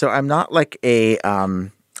 Yeah. So I'm not I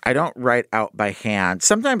don't write out by hand.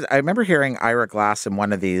 Sometimes I remember hearing Ira Glass in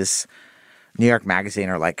one of these New York Magazine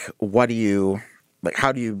or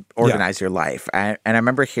how do you organize your life? And I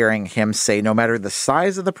remember hearing him say, no matter the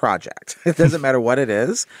size of the project, it doesn't matter what it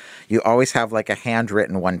is, you always have a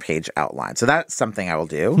handwritten 1-page outline. So that's something I will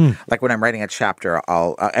do. When I'm writing a chapter,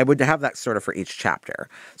 I would have that sort of for each chapter,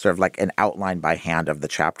 sort of an outline by hand of the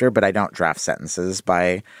chapter, but I don't draft sentences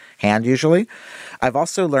by hand usually. I've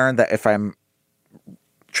also learned that if I'm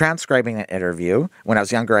transcribing an interview. When I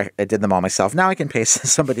was younger, I did them all myself. Now I can pay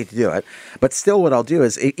somebody to do it. But still what I'll do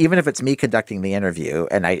is, even if it's me conducting the interview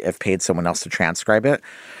and I have paid someone else to transcribe it,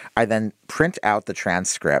 I then print out the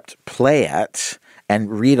transcript, play it, and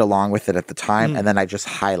read along with it at the time. And then I just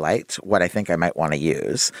highlight what I think I might want to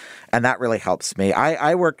use. And that really helps me.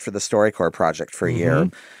 I worked for the StoryCorps project for a year,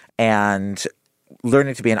 and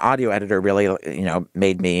learning to be an audio editor really,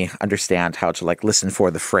 made me understand how to listen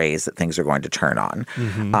for the phrase that things are going to turn on.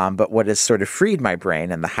 But what has sort of freed my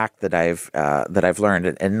brain and the hack that I've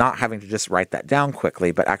learned, and not having to just write that down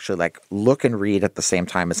quickly, but actually look and read at the same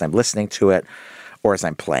time as I'm listening to it or as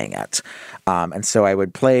I'm playing it. And so I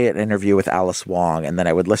would play an interview with Alice Wong, and then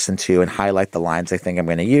I would listen to and highlight the lines I think I'm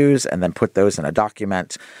going to use, and then put those in a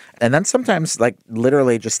document. And then sometimes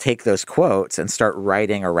literally just take those quotes and start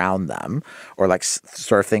writing around them, or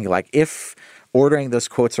sort of thinking if ordering those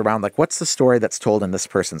quotes around, what's the story that's told in this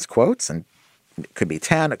person's quotes? And it could be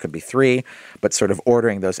 10, it could be 3, but sort of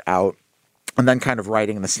ordering those out and then kind of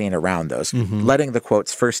writing the scene around those, letting the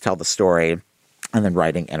quotes first tell the story and then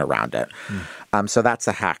writing in around it. So that's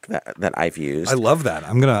a hack that I've used. I love that.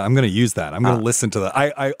 I'm gonna use that. I'm gonna listen to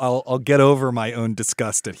that. I'll get over my own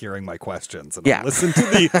disgust at hearing my questions and I'll listen to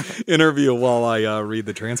the interview while I read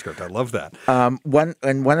the transcript. I love that. One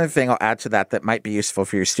other thing I'll add to that might be useful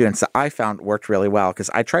for your students that I found worked really well, because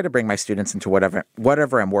I try to bring my students into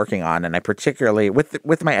whatever I'm working on, and I particularly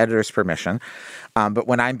with my editor's permission. But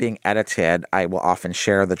when I'm being edited, I will often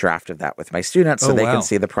share the draft of that with my students so they can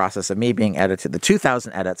see the process of me being edited. The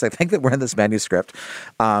 2,000 edits, I think that were in this manuscript.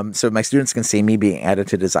 So my students can see me being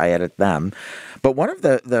edited as I edit them. But one of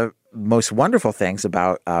the most wonderful things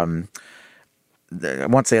about I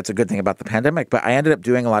won't say it's a good thing about the pandemic, but I ended up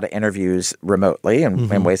doing a lot of interviews remotely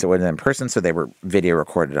in ways that weren't in person, so they were video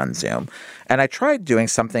recorded on Zoom. And I tried doing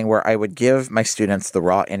something where I would give my students the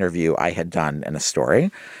raw interview I had done in a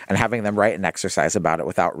story and having them write an exercise about it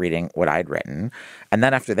without reading what I'd written. And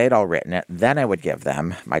then after they'd all written it, then I would give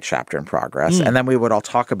them my chapter in progress. And then we would all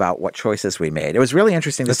talk about what choices we made. It was really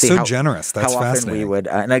interesting to see so generous. That's how often we would,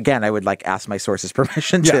 and again, I would ask my sources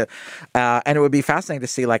permission to, and it would be fascinating to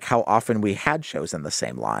see how often we had chosen the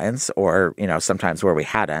same lines, or sometimes where we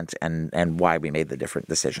hadn't, and why we made the different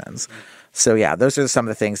decisions. So yeah, those are some of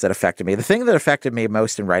the things that affected me. The thing that affected me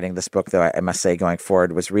most in writing this book, though, I must say, going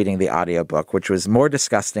forward, was reading the audiobook, which was more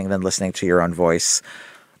disgusting than listening to your own voice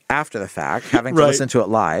after the fact, having to listen to it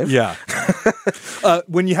live. Yeah.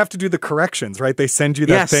 When you have to do the corrections, right? They send you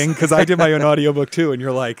that thing, because I did my own audiobook too, and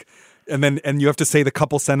you're like, and you have to say the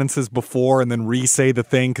couple sentences before and then re-say the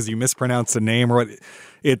thing because you mispronounced a name or what.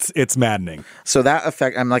 It's maddening. So that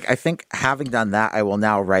effect, I think having done that, I will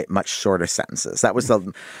now write much shorter sentences. That was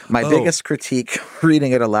my biggest critique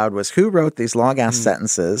reading it aloud was who wrote these long-ass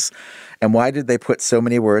sentences, and why did they put so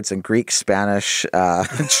many words in Greek, Spanish,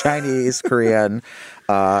 Chinese, Korean,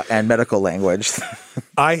 and medical language?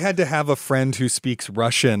 I had to have a friend who speaks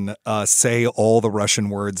Russian say all the Russian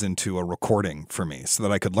words into a recording for me so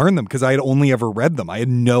that I could learn them, because I had only ever read them. I had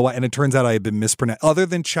and it turns out I had been mispronounced. Other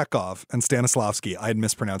than Chekhov and Stanislavski, I had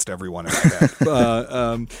mispronounced everyone in my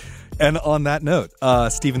head. And on that note,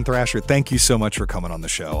 Stephen Thrasher, thank you so much for coming on the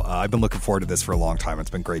show. I've been looking forward to this for a long time. It's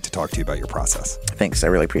been great to talk to you about your process. Thanks. I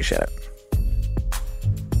really appreciate it.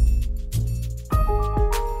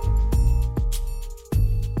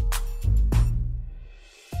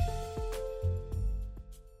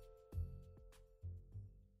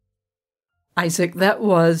 Isaac, that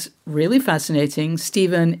was really fascinating.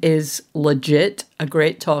 Stephen is legit a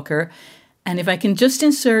great talker. And if I can just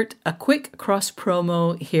insert a quick cross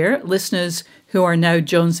promo here, listeners who are now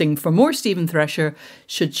jonesing for more Stephen Thrasher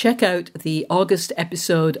should check out the August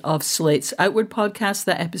episode of Slate's Outward podcast.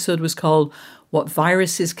 That episode was called What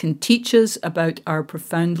Viruses Can Teach Us About Our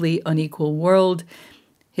Profoundly Unequal World.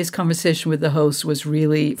 His conversation with the host was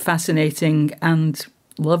really fascinating and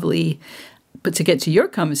lovely. But to get to your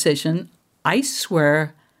conversation, I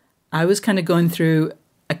swear I was kind of going through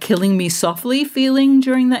a killing me softly feeling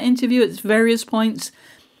during that interview at various points,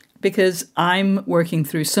 because I'm working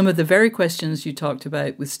through some of the very questions you talked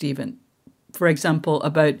about with Stephen. For example,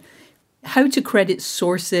 about how to credit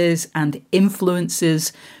sources and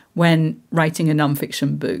influences when writing a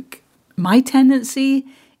nonfiction book. My tendency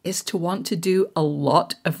is to want to do a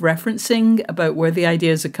lot of referencing about where the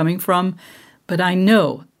ideas are coming from, but I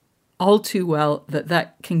know all too well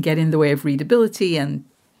that can get in the way of readability and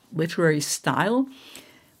literary style.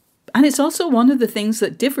 And it's also one of the things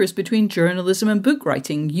that differs between journalism and book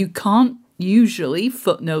writing. You can't usually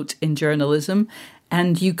footnote in journalism,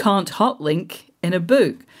 and you can't hot link in a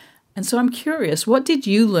book. And so I'm curious, what did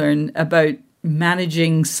you learn about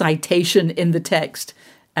managing citation in the text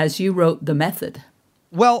as you wrote The Method?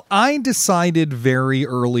 Well, I decided very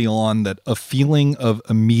early on that a feeling of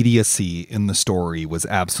immediacy in the story was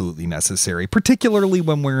absolutely necessary, particularly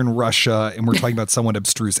when we're in Russia and we're talking about somewhat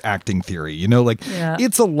abstruse acting theory.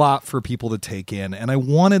 It's a lot for people to take in, and I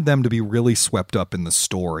wanted them to be really swept up in the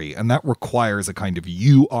story, and that requires a kind of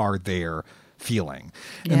you are there feeling.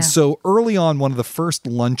 Yeah. And so early on, one of the first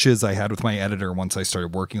lunches I had with my editor once I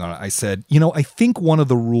started working on it, I said, I think one of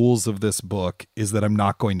the rules of this book is that I'm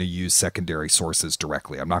not going to use secondary sources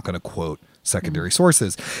directly. I'm not going to quote secondary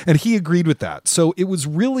sources. And he agreed with that. So it was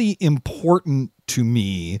really important to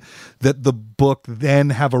me that the book then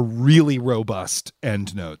have a really robust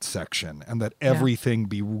endnote section and that everything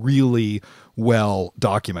be really well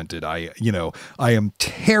documented. I am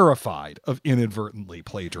terrified of inadvertently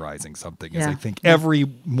plagiarizing something, as I think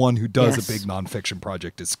everyone who does a big nonfiction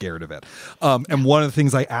project is scared of it. And one of the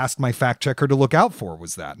things I asked my fact checker to look out for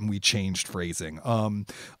was that, and we changed phrasing.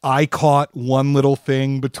 I caught one little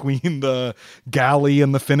thing between the galley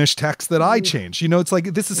and the finished text that I changed. It's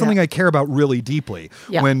like, this is something I care about really deeply. deeply.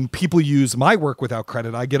 Yeah. When people use my work without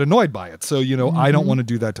credit, I get annoyed by it. So, I don't want to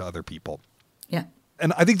do that to other people. Yeah.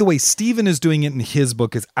 And I think the way Stephen is doing it in his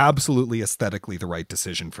book is absolutely aesthetically the right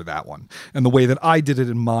decision for that one. And the way that I did it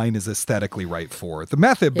in mine is aesthetically right for the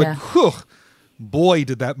method. But boy,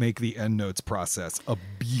 did that make the endnotes process a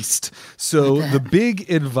beast. So the big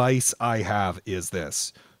advice I have is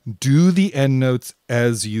this: do the endnotes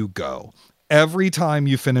as you go. Every time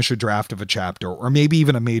you finish a draft of a chapter, or maybe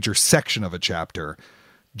even a major section of a chapter,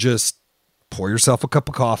 just pour yourself a cup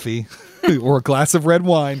of coffee or a glass of red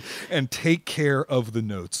wine and take care of the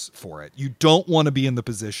notes for it. You don't want to be in the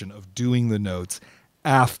position of doing the notes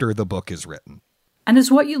after the book is written. And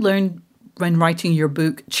has what you learned when writing your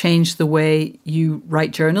book changed the way you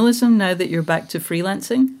write journalism now that you're back to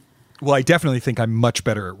freelancing? Well, I definitely think I'm much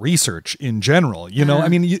better at research in general. I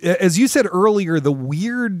mean, as you said earlier, the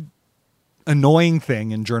weird annoying thing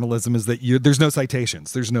in journalism is that there's no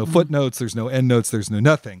citations, there's no footnotes, there's no endnotes, there's no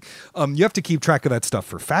nothing. You have to keep track of that stuff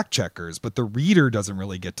for fact checkers, but the reader doesn't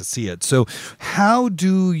really get to see it. So how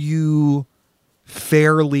do you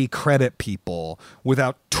fairly credit people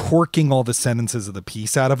without torquing all the sentences of the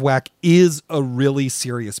piece out of whack is a really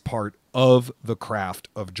serious part of the craft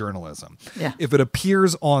of journalism. Yeah. If it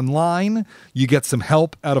appears online, you get some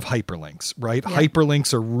help out of hyperlinks, right? Yeah.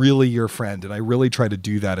 Hyperlinks are really your friend, and I really try to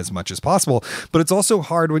do that as much as possible. But it's also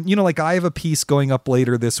hard when, like I have a piece going up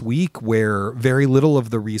later this week where very little of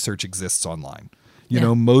the research exists online.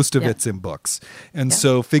 Most of it's in books. And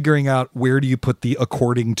so figuring out where do you put the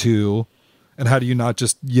according to, and how do you not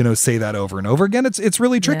just, say that over and over again? It's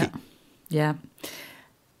really tricky. Yeah.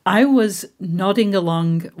 I was nodding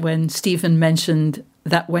along when Stephen mentioned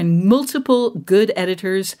that when multiple good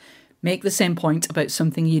editors make the same point about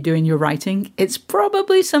something you do in your writing, it's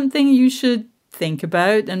probably something you should think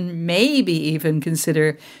about and maybe even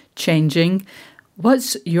consider changing.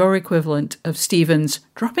 What's your equivalent of Stephen's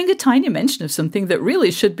dropping a tiny mention of something that really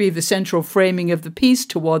should be the central framing of the piece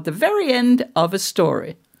toward the very end of a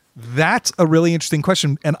story? That's a really interesting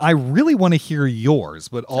question, and I really want to hear yours,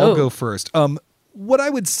 but I'll go first. What I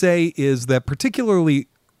would say is that particularly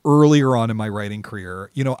earlier on in my writing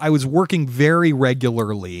career, I was working very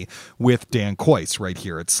regularly with Dan Kois right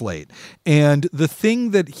here at Slate. And the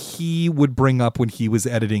thing that he would bring up when he was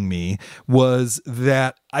editing me was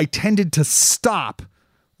that I tended to stop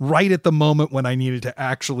right at the moment when I needed to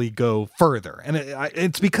actually go further. And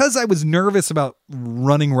it's because I was nervous about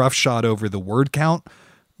running roughshod over the word count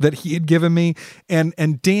that he had given me. And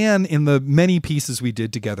Dan, in the many pieces we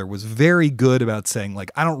did together, was very good about saying, like,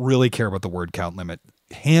 I don't really care about the word count limit.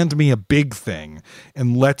 Hand me a big thing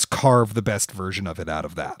and let's carve the best version of it out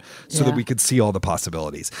of that so that we could see all the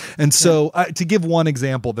possibilities. And so to give one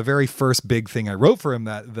example, the very first big thing I wrote for him,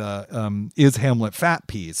 that the Is Hamlet Fat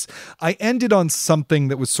piece, I ended on something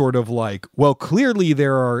that was sort of like, well, clearly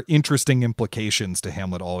there are interesting implications to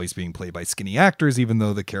Hamlet always being played by skinny actors, even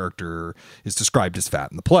though the character is described as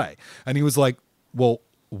fat in the play. And he was like, well,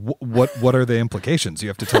 what are the implications? You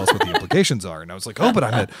have to tell us what the implications are. And I was like, but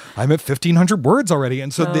I'm at 1,500 words already.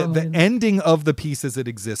 And so the ending of the piece as it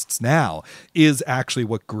exists now is actually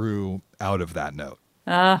what grew out of that note.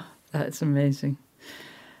 That's amazing.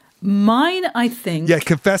 Mine, I think. Yeah,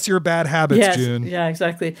 confess your bad habits, June. Yeah,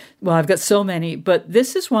 exactly. Well, I've got so many, but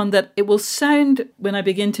this is one that it will sound when I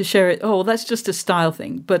begin to share it, well, that's just a style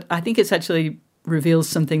thing. But I think it's actually reveals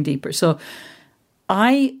something deeper. So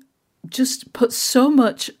I just put so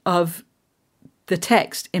much of the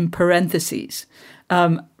text in parentheses.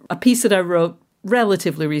 A piece that I wrote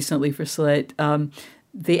relatively recently for Slate,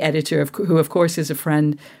 the editor, who of course is a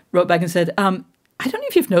friend, wrote back and said, I don't know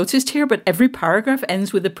if you've noticed here, but every paragraph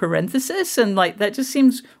ends with a parenthesis, and like that just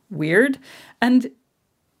seems weird. And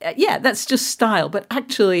that's just style. But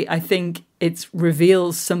actually, I think it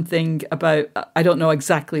reveals something about, I don't know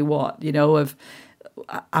exactly what, of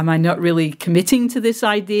am I not really committing to this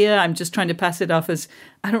idea? I'm just trying to pass it off as,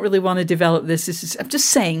 I don't really want to develop this. I'm just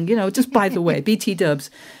saying, just by the way, BT dubs.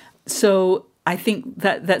 So I think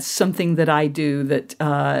that's something that I do that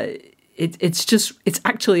it's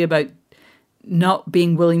actually about not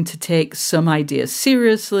being willing to take some ideas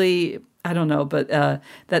seriously. I don't know, but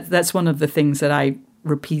that's one of the things that I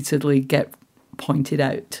repeatedly get pointed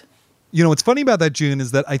out. What's funny about that, June,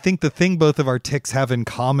 is that I think the thing both of our tics have in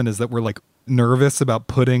common is that we're like nervous about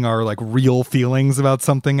putting our like real feelings about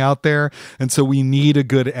something out there. And so we need a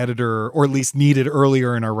good editor, or at least needed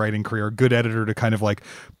earlier in our writing career, a good editor to kind of like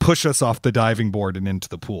push us off the diving board and into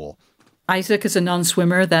the pool. Isaac is a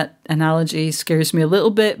non-swimmer. That analogy scares me a little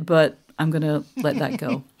bit, but I'm going to let that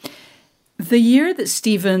go. The year that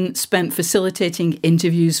Stephen spent facilitating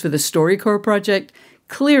interviews for the StoryCorps project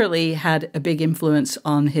clearly had a big influence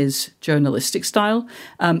on his journalistic style.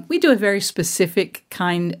 We do a very specific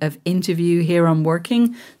kind of interview here on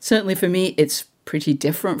Working. Certainly for me, it's pretty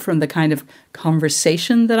different from the kind of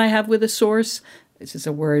conversation that I have with a source. This is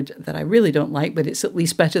a word that I really don't like, but it's at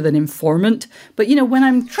least better than informant. But, when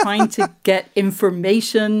I'm trying to get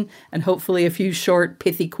information and hopefully a few short,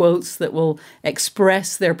 pithy quotes that will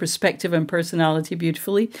express their perspective and personality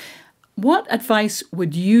beautifully, what advice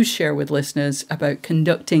would you share with listeners about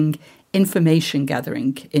conducting information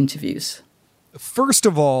gathering interviews? First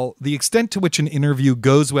of all, the extent to which an interview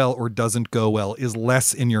goes well or doesn't go well is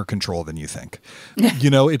less in your control than you think.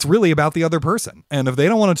 It's really about the other person. And if they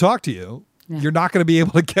don't want to talk to you, you're not going to be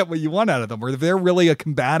able to get what you want out of them. Or if they're really a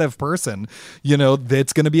combative person,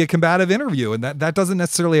 that's going to be a combative interview. And that doesn't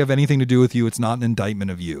necessarily have anything to do with you. It's not an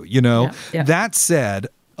indictment of you, That said,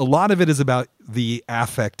 a lot of it is about the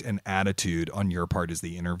affect and attitude on your part as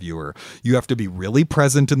the interviewer. You have to be really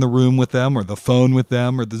present in the room with them or the phone with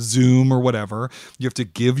them or the Zoom or whatever. You have to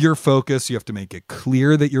give your focus. You have to make it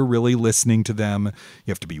clear that you're really listening to them.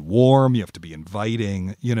 You have to be warm. You have to be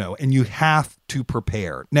inviting, and you have to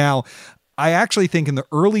prepare. Now, I actually think in the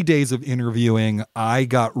early days of interviewing, I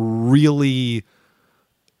got really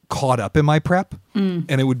caught up in my prep and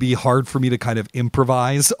it would be hard for me to kind of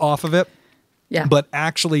improvise off of it. Yeah. But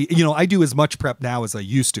actually, I do as much prep now as I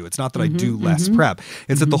used to. It's not that I do less prep.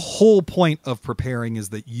 It's that the whole point of preparing is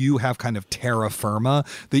that you have kind of terra firma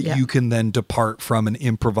that you can then depart from and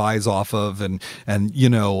improvise off of. And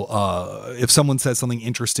if someone says something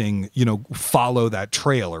interesting, follow that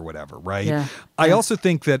trail or whatever, right? Yeah. I also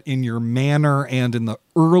think that in your manner and in the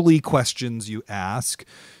early questions you ask,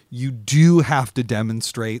 you do have to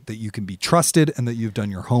demonstrate that you can be trusted and that you've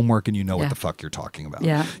done your homework and what the fuck you're talking about.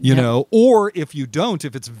 Or if you don't,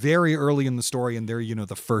 if it's very early in the story and they're,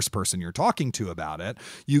 the first person you're talking to about it,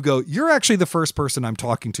 you go, you're actually the first person I'm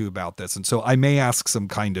talking to about this. And so I may ask some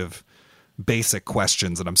kind of basic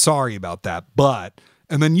questions and I'm sorry about that.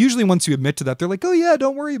 And then usually once you admit to that, they're like, oh yeah,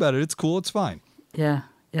 don't worry about it. It's cool. It's fine. Yeah.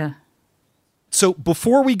 Yeah. So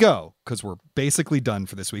before we go, because we're basically done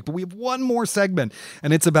for this week, but we have one more segment,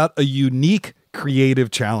 and it's about a unique creative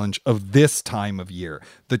challenge of this time of year,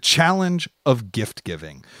 the challenge of gift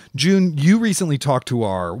giving. June, you recently talked to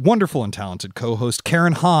our wonderful and talented co-host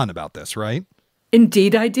Karen Hahn about this, right?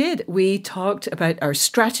 Indeed, I did. We talked about our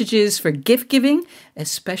strategies for gift giving,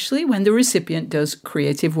 especially when the recipient does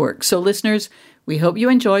creative work. So listeners, we hope you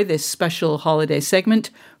enjoy this special holiday segment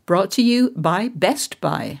brought to you by Best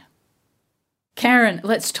Buy. Karen,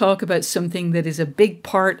 let's talk about something that is a big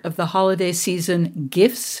part of the holiday season,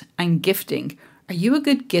 gifts and gifting. Are you a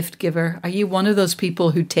good gift giver? Are you one of those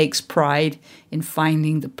people who takes pride in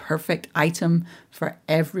finding the perfect item for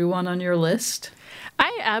everyone on your list?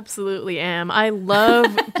 I absolutely am. I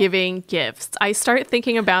love giving gifts. I start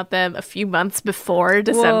thinking about them a few months before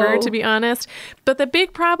December, to be honest. But the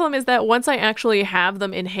big problem is that once I actually have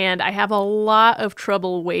them in hand, I have a lot of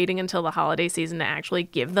trouble waiting until the holiday season to actually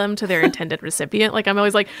give them to their intended recipient. I'm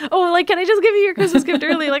always like, can I just give you your Christmas gift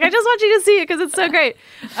early? I just want you to see it because it's so great.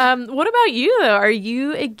 What about you, though? Are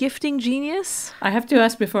you a gifting genius? I have to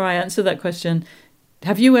ask before I answer that question.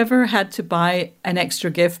 Have you ever had to buy an extra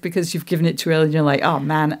gift because you've given it too early and you're like, oh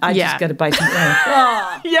man, I just got to buy something?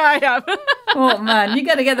 Oh. Yeah, I have. Oh man, you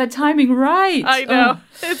got to get the timing right. I know.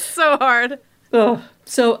 It's so hard. Oh.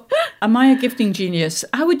 So am I a gifting genius?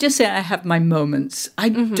 I would just say I have my moments. I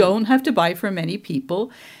don't have to buy for many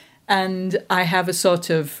people. And I have a sort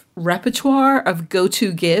of repertoire of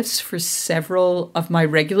go-to gifts for several of my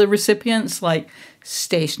regular recipients, like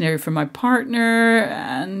stationery for my partner.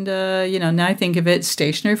 And, now I think of it,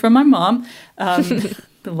 stationery for my mom. A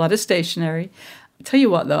lot of stationery. I'll tell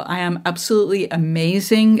you what, though, I am absolutely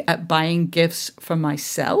amazing at buying gifts for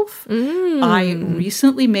myself. I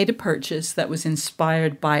recently made a purchase that was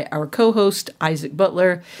inspired by our co-host, Isaac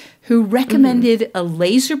Butler, who recommended a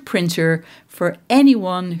laser printer for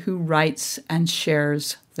anyone who writes and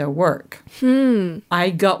shares their work.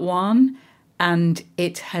 I got one, and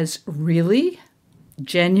it has really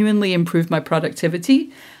genuinely improved my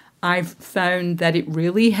productivity. I've found that it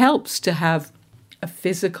really helps to have a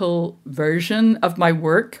physical version of my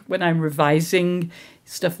work when I'm revising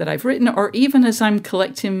stuff that I've written, or even as I'm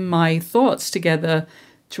collecting my thoughts together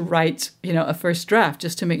to write, a first draft,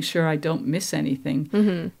 just to make sure I don't miss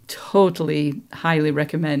anything. Totally highly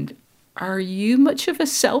recommend. Are you much of a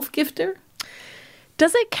self-gifter?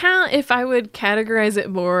 Does it count if I would categorize it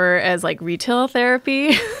more as retail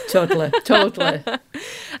therapy? Totally.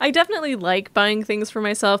 I definitely like buying things for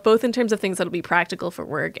myself, both in terms of things that'll be practical for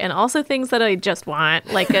work and also things that I just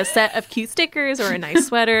want, like a set of cute stickers or a nice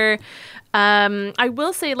sweater. I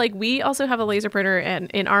will say, like, we also have a laser printer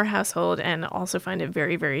in our household and also find it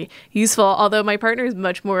very, very useful. Although my partner is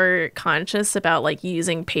much more conscious about like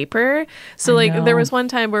using paper. So there was one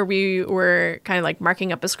time where we were kind of like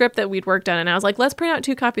marking up a script that we'd worked on, and I was like, let's print out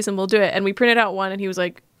 2 copies and we'll do it. And we printed out one, and he was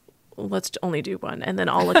like, let's only do one, and then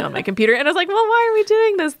I'll look on my computer. And I was like, well, why are we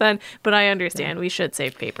doing this then? But I understand we should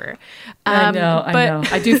save paper. I know.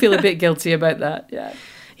 I do feel a bit guilty about that. Yeah.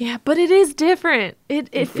 Yeah, but it is different.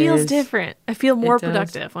 It feels different. I feel more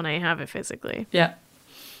productive when I have it physically. Yeah.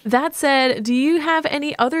 That said, do you have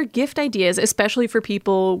any other gift ideas, especially for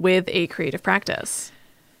people with a creative practice?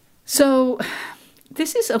 So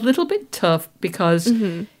this is a little bit tough because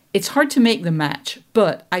it's hard to make the match,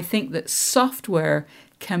 but I think that software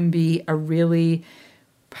can be a really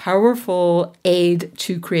powerful aid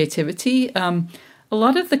to creativity. A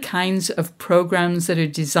lot of the kinds of programs that are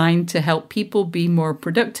designed to help people be more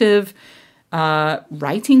productive,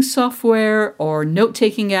 writing software or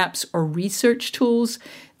note-taking apps or research tools,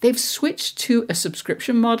 they've switched to a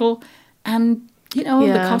subscription model, and the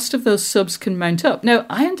cost of those subs can mount up. Now,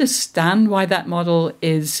 I understand why that model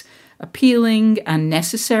is appealing and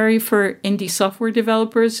necessary for indie software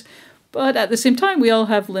developers, but at the same time, we all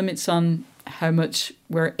have limits on how much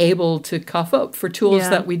we're able to cough up for tools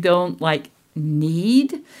that we don't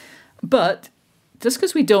need. But just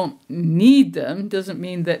because we don't need them doesn't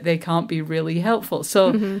mean that they can't be really helpful.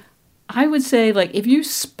 So I would say, like, if you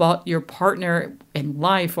spot your partner in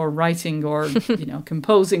life or writing or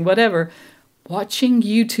composing, whatever, watching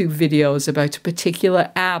YouTube videos about a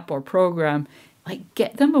particular app or program, like,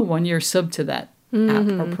 get them a 1-year sub to that app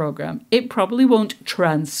or program. It probably won't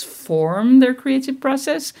transform their creative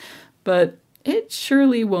process, but it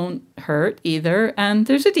surely won't hurt either. And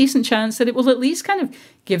there's a decent chance that it will at least kind of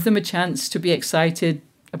give them a chance to be excited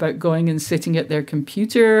about going and sitting at their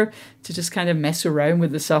computer to just kind of mess around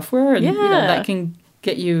with the software. And that can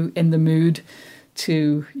get you in the mood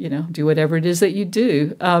to, do whatever it is that you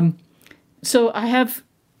do. So I have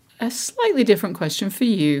a slightly different question for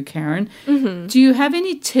you, Karen. Do you have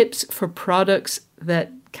any tips for products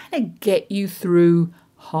that kind of get you through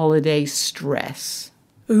holiday stress?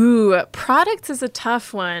 Ooh, products is a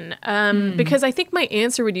tough one because I think my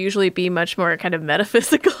answer would usually be much more kind of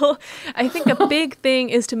metaphysical. I think a big thing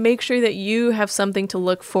is to make sure that you have something to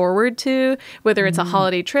look forward to, whether it's a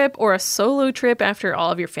holiday trip or a solo trip after all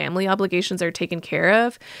of your family obligations are taken care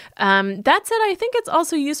of. That said, I think it's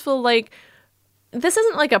also useful, like, this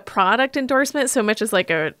isn't like a product endorsement so much as like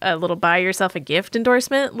a little buy yourself a gift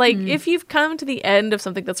endorsement. Like, if you've come to the end of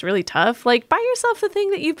something that's really tough, like, buy yourself the thing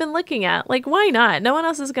that you've been looking at. Like, why not? No one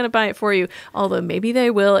else is going to buy it for you. Although maybe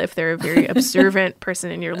they will if they're a very observant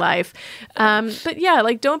person in your life. But yeah,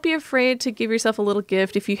 like, don't be afraid to give yourself a little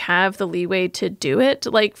gift if you have the leeway to do it.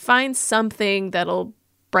 Like, find something that'll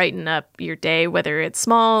brighten up your day, whether it's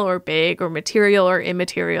small or big or material or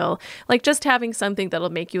immaterial. Like, just having something that'll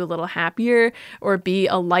make you a little happier or be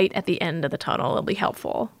a light at the end of the tunnel will be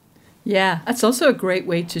helpful. Yeah, that's also a great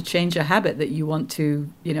way to change a habit that you want to,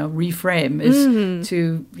 reframe, is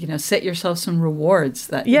to, set yourself some rewards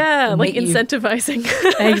that like incentivizing.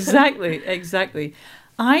 Exactly.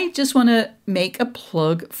 I just want to make a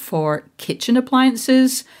plug for kitchen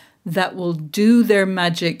appliances that will do their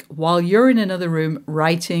magic while you're in another room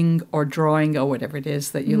writing or drawing or whatever it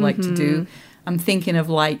is that you like to do. I'm thinking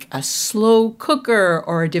of like a slow cooker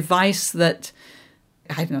or a device that,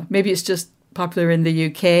 I don't know, maybe it's just popular in the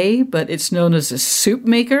UK, but it's known as a soup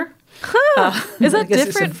maker. Is that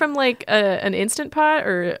different from like an Instant Pot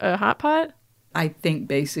or a hot pot? I think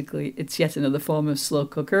basically it's yet another form of slow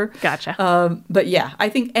cooker. Gotcha. But yeah, I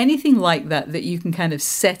think anything like that you can kind of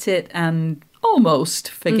set it and almost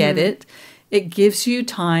forget it. It gives you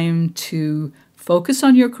time to focus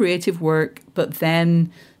on your creative work, but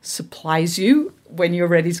then supplies you when you're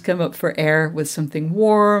ready to come up for air with something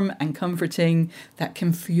warm and comforting that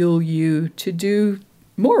can fuel you to do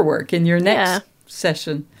more work in your next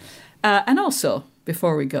session. And also,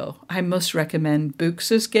 before we go, I must recommend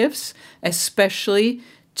books as gifts, especially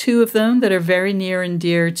 2 of them that are very near and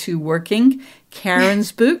dear to working.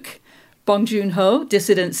 Karen's book, Bong Joon-ho,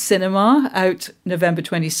 Dissident Cinema, out November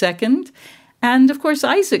 22nd. And, of course,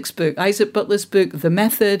 Isaac's book, Isaac Butler's book, The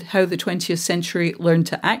Method, How the 20th Century Learned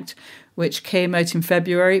to Act, which came out in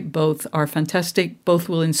February. Both are fantastic. Both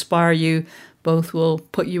will inspire you. Both will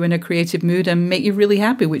put you in a creative mood and make you really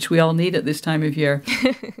happy, which we all need at this time of year.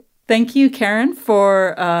 Thank you, Karen,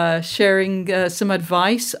 for sharing some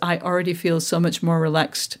advice. I already feel so much more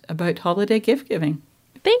relaxed about holiday gift giving.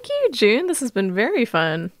 Thank you, June. This has been very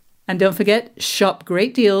fun. And don't forget, shop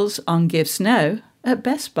great deals on gifts now at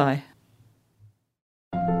Best Buy.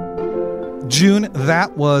 June,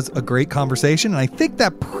 that was a great conversation, and I think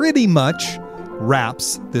that pretty much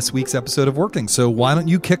wraps this week's episode of Working. So why don't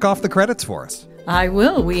you kick off the credits for us? I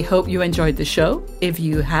will. We hope you enjoyed the show. If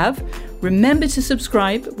you have, remember to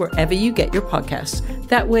subscribe wherever you get your podcasts.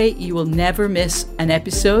 That way you will never miss an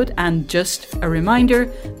episode. And just a reminder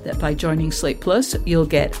that by joining Slate Plus, you'll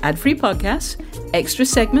get ad-free podcasts, extra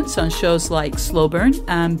segments on shows like Slow Burn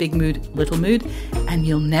and Big Mood, Little Mood, and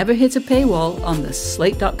you'll never hit a paywall on the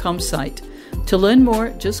slate.com site. To learn more,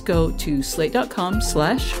 just go to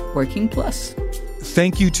slate.com/workingplus.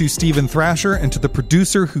 Thank you to Stephen Thrasher and to the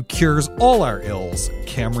producer who cures all our ills,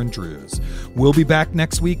 Cameron Drews. We'll be back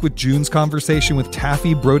next week with June's conversation with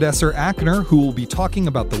Taffy Brodesser-Akner, who will be talking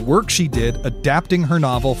about the work she did adapting her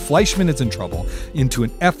novel Fleischman is in Trouble into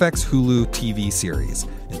an FX Hulu TV series.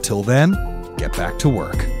 Until then, get back to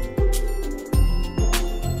work.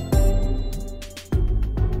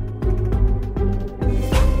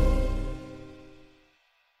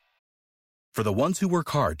 For the ones who work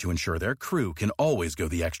hard to ensure their crew can always go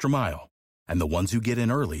the extra mile, and the ones who get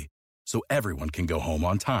in early so everyone can go home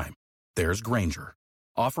on time, there's Grainger,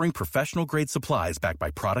 offering professional-grade supplies backed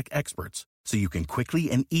by product experts so you can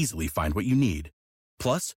quickly and easily find what you need.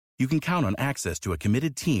 Plus, you can count on access to a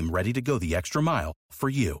committed team ready to go the extra mile for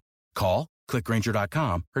you. Call, click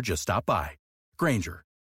Grainger.com, or just stop by. Grainger,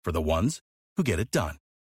 for the ones who get it done.